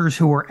reporters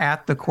who were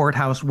at the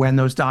courthouse when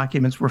those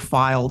documents were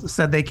filed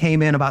said they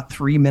came in about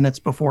 3 minutes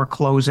before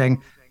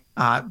closing,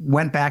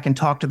 went back and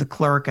talked to the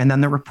clerk, and then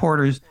the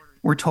reporters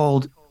were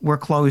told, "We're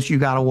closed, you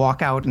got to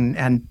walk out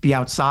and be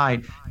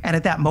outside." And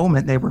at that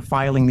moment, they were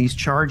filing these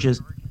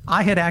charges.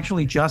 I had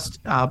actually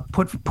just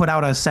put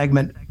out a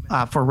segment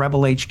for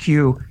Rebel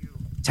HQ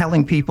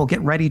telling people,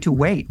 get ready to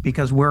wait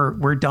because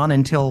we're done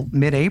until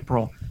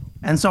mid-April.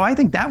 And so I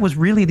think that was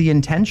really the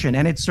intention.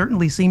 And it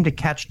certainly seemed to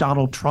catch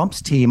Donald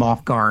Trump's team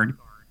off guard,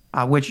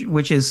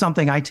 which is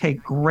something I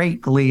take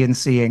great glee in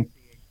seeing.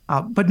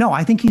 But no,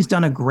 I think he's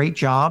done a great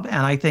job.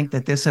 And I think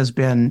that this has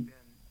been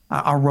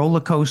a roller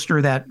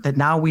coaster that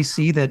now we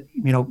see that,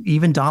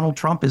 even Donald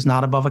Trump is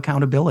not above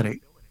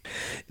accountability.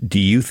 Do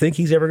you think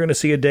he's ever going to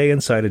see a day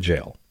inside a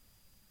jail?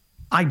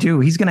 I do.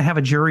 He's going to have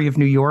a jury of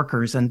New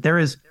Yorkers, and there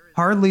is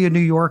hardly a New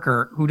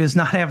Yorker who does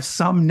not have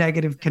some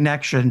negative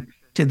connection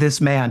to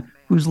this man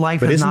whose life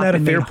has not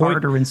been made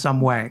harder in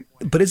some way.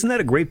 But isn't that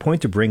a great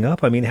point to bring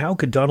up? I mean, how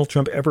could Donald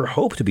Trump ever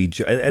hope to be?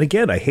 And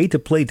again, I hate to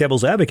play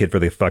devil's advocate for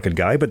the fucking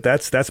guy, but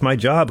that's my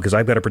job because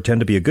I've got to pretend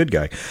to be a good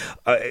guy.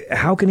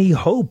 How can he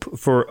hope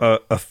for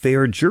a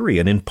fair jury,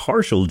 an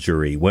impartial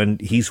jury, when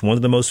he's one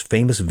of the most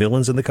famous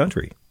villains in the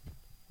country?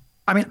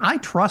 I mean, I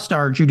trust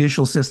our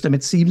judicial system.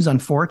 It seems,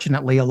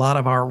 unfortunately, a lot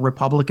of our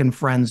Republican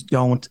friends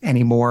don't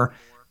anymore.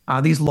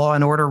 These law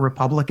and order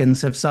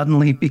Republicans have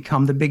suddenly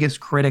become the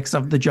biggest critics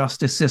of the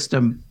justice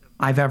system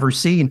I've ever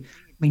seen.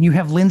 I mean, you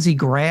have Lindsey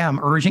Graham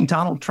urging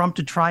Donald Trump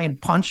to try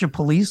and punch a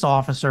police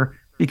officer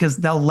because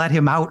they'll let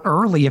him out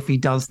early if he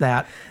does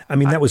that. I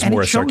mean, that was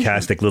more a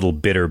sarcastic little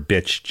bitter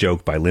bitch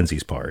joke by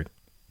Lindsey's part.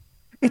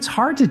 It's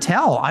hard to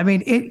tell. I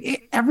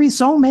mean,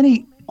 so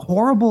many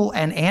horrible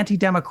and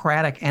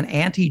anti-democratic and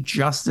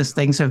anti-justice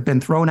things have been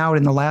thrown out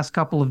in the last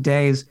couple of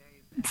days,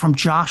 from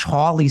Josh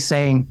Hawley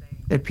saying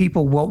that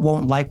people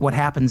won't like what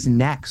happens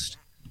next.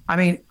 I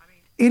mean,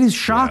 it is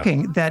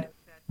shocking that,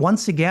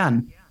 once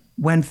again,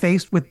 when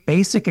faced with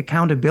basic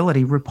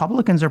accountability,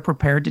 Republicans are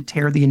prepared to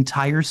tear the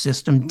entire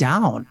system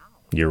down.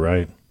 You're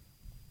right.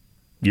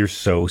 You're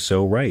so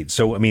right.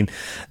 So, I mean,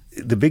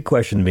 the big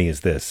question to me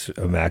is this,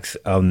 Max.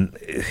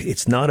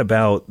 It's not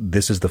about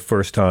this is the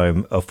first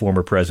time a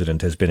former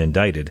president has been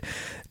indicted.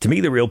 To me,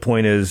 the real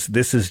point is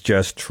this is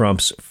just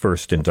Trump's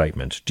first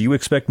indictment. Do you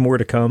expect more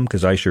to come?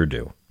 Because I sure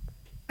do.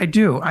 I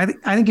do. I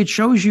think it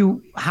shows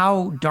you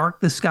how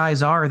dark the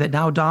skies are, that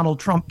now Donald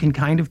Trump can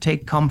kind of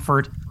take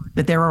comfort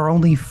that there are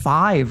only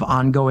 5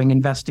 ongoing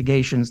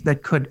investigations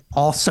that could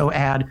also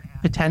add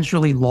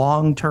potentially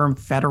long-term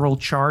federal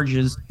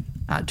charges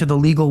to the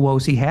legal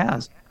woes he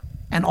has.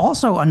 And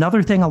also,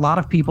 another thing a lot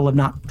of people have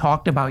not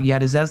talked about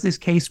yet is, as this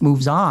case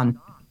moves on,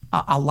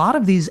 a lot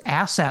of these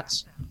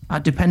assets,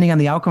 depending on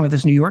the outcome of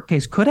this New York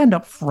case, could end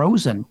up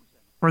frozen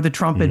for the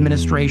Trump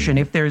administration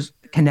if there's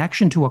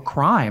connection to a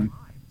crime.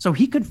 So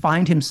he could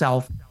find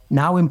himself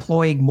now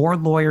employing more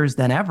lawyers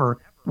than ever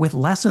with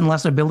less and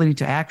less ability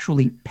to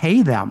actually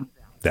pay them.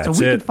 So we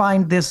could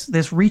find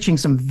this reaching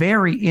some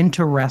very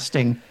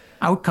interesting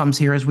outcomes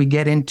here as we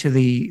get into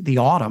the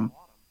autumn.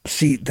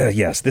 See,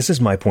 yes, this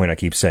is my point I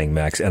keep saying,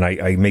 Max, and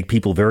I make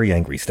people very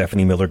angry.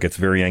 Stephanie Miller gets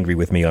very angry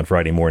with me on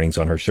Friday mornings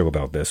on her show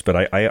about this.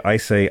 But I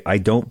say I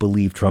don't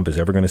believe Trump is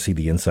ever going to see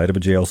the inside of a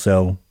jail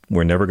cell.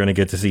 We're never going to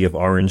get to see if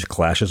Orange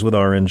clashes with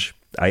Orange.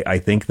 I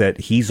think that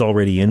he's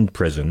already in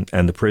prison,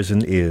 and the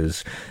prison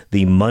is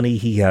the money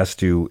he has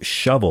to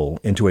shovel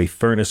into a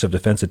furnace of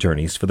defense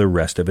attorneys for the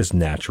rest of his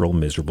natural,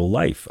 miserable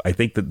life. I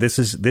think that this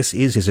is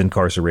his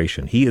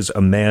incarceration. He is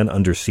a man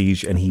under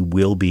siege, and he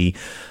will be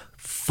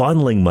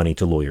funneling money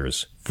to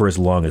lawyers for as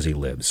long as he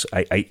lives.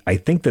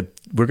 I think that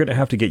we're going to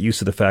have to get used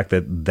to the fact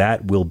that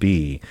that will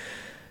be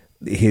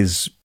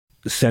his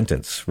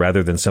sentence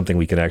rather than something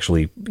we can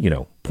actually,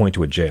 point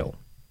to a jail.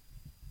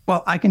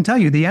 Well, I can tell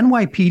you the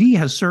NYPD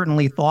has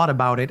certainly thought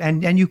about it.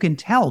 And you can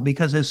tell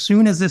because as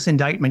soon as this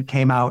indictment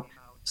came out,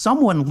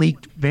 someone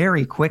leaked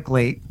very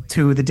quickly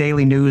to the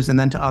Daily News and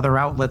then to other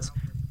outlets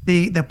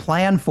the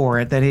plan for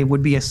it, that it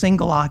would be a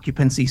single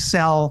occupancy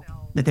cell,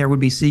 that there would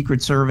be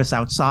Secret Service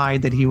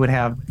outside, that he would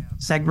have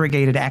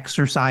segregated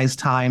exercise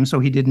time so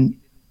he didn't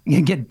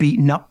get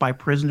beaten up by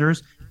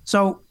prisoners.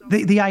 So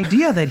the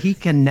idea that he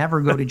can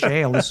never go to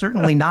jail is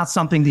certainly not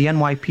something the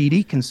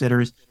NYPD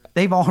considers.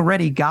 They've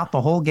already got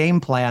the whole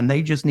game plan.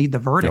 They just need the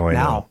verdict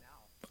now.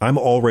 I'm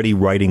already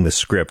writing the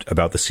script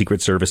about the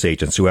Secret Service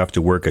agents who have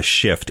to work a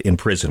shift in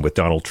prison with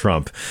Donald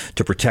Trump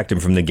to protect him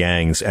from the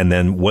gangs. And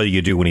then what do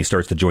you do when he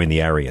starts to join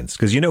the Aryans?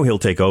 Because he'll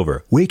take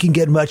over. We can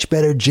get much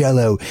better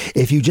Jell-O.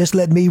 If you just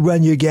let me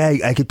run your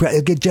gang, I could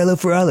probably get Jell-O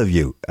for all of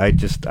you. A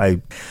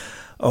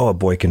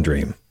boy can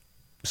dream.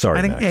 Sorry,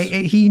 I think Max.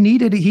 he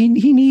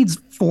needs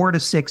 4 to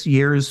 6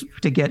 years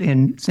to get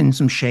in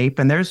some shape.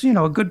 And there's,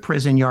 a good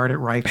prison yard at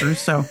Rikers.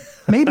 So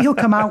maybe he'll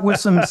come out with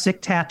some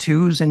sick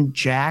tattoos and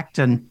jacked,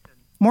 and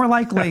more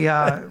likely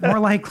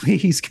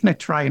he's going to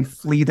try and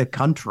flee the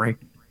country.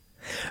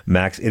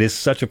 Max, it is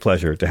such a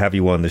pleasure to have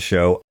you on the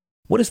show.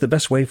 What is the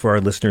best way for our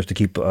listeners to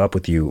keep up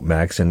with you,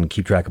 Max, and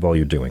keep track of all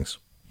your doings?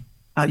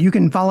 You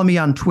can follow me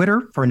on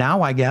Twitter for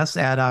now, I guess,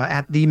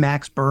 at the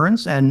Max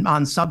Burns, and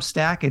on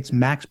Substack, it's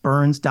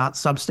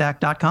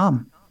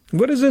maxburns.substack.com.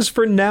 What is this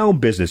for now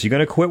business? You going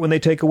to quit when they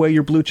take away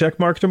your blue check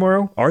mark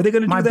tomorrow? Are they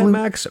going to do that,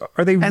 Max?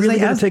 Are they really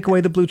going to take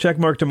away the blue check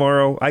mark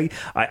tomorrow? I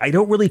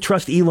don't really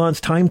trust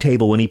Elon's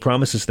timetable when he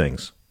promises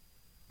things.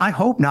 I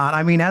hope not.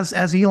 I mean, as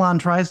Elon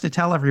tries to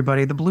tell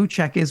everybody, the blue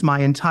check is my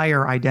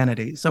entire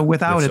identity. So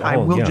without it, I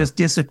will just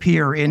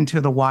disappear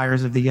into the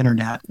wires of the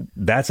internet.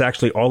 That's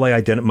actually all I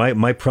identify.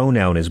 My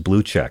pronoun is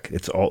blue check.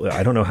 It's all.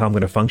 I don't know how I'm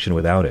going to function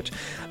without it.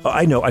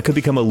 I know I could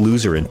become a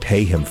loser and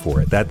pay him for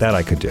it. That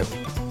I could do.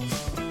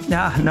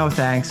 No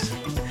thanks.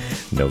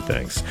 No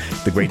thanks.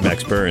 The great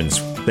Max Burns,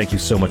 thank you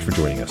so much for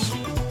joining us.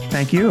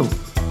 Thank you.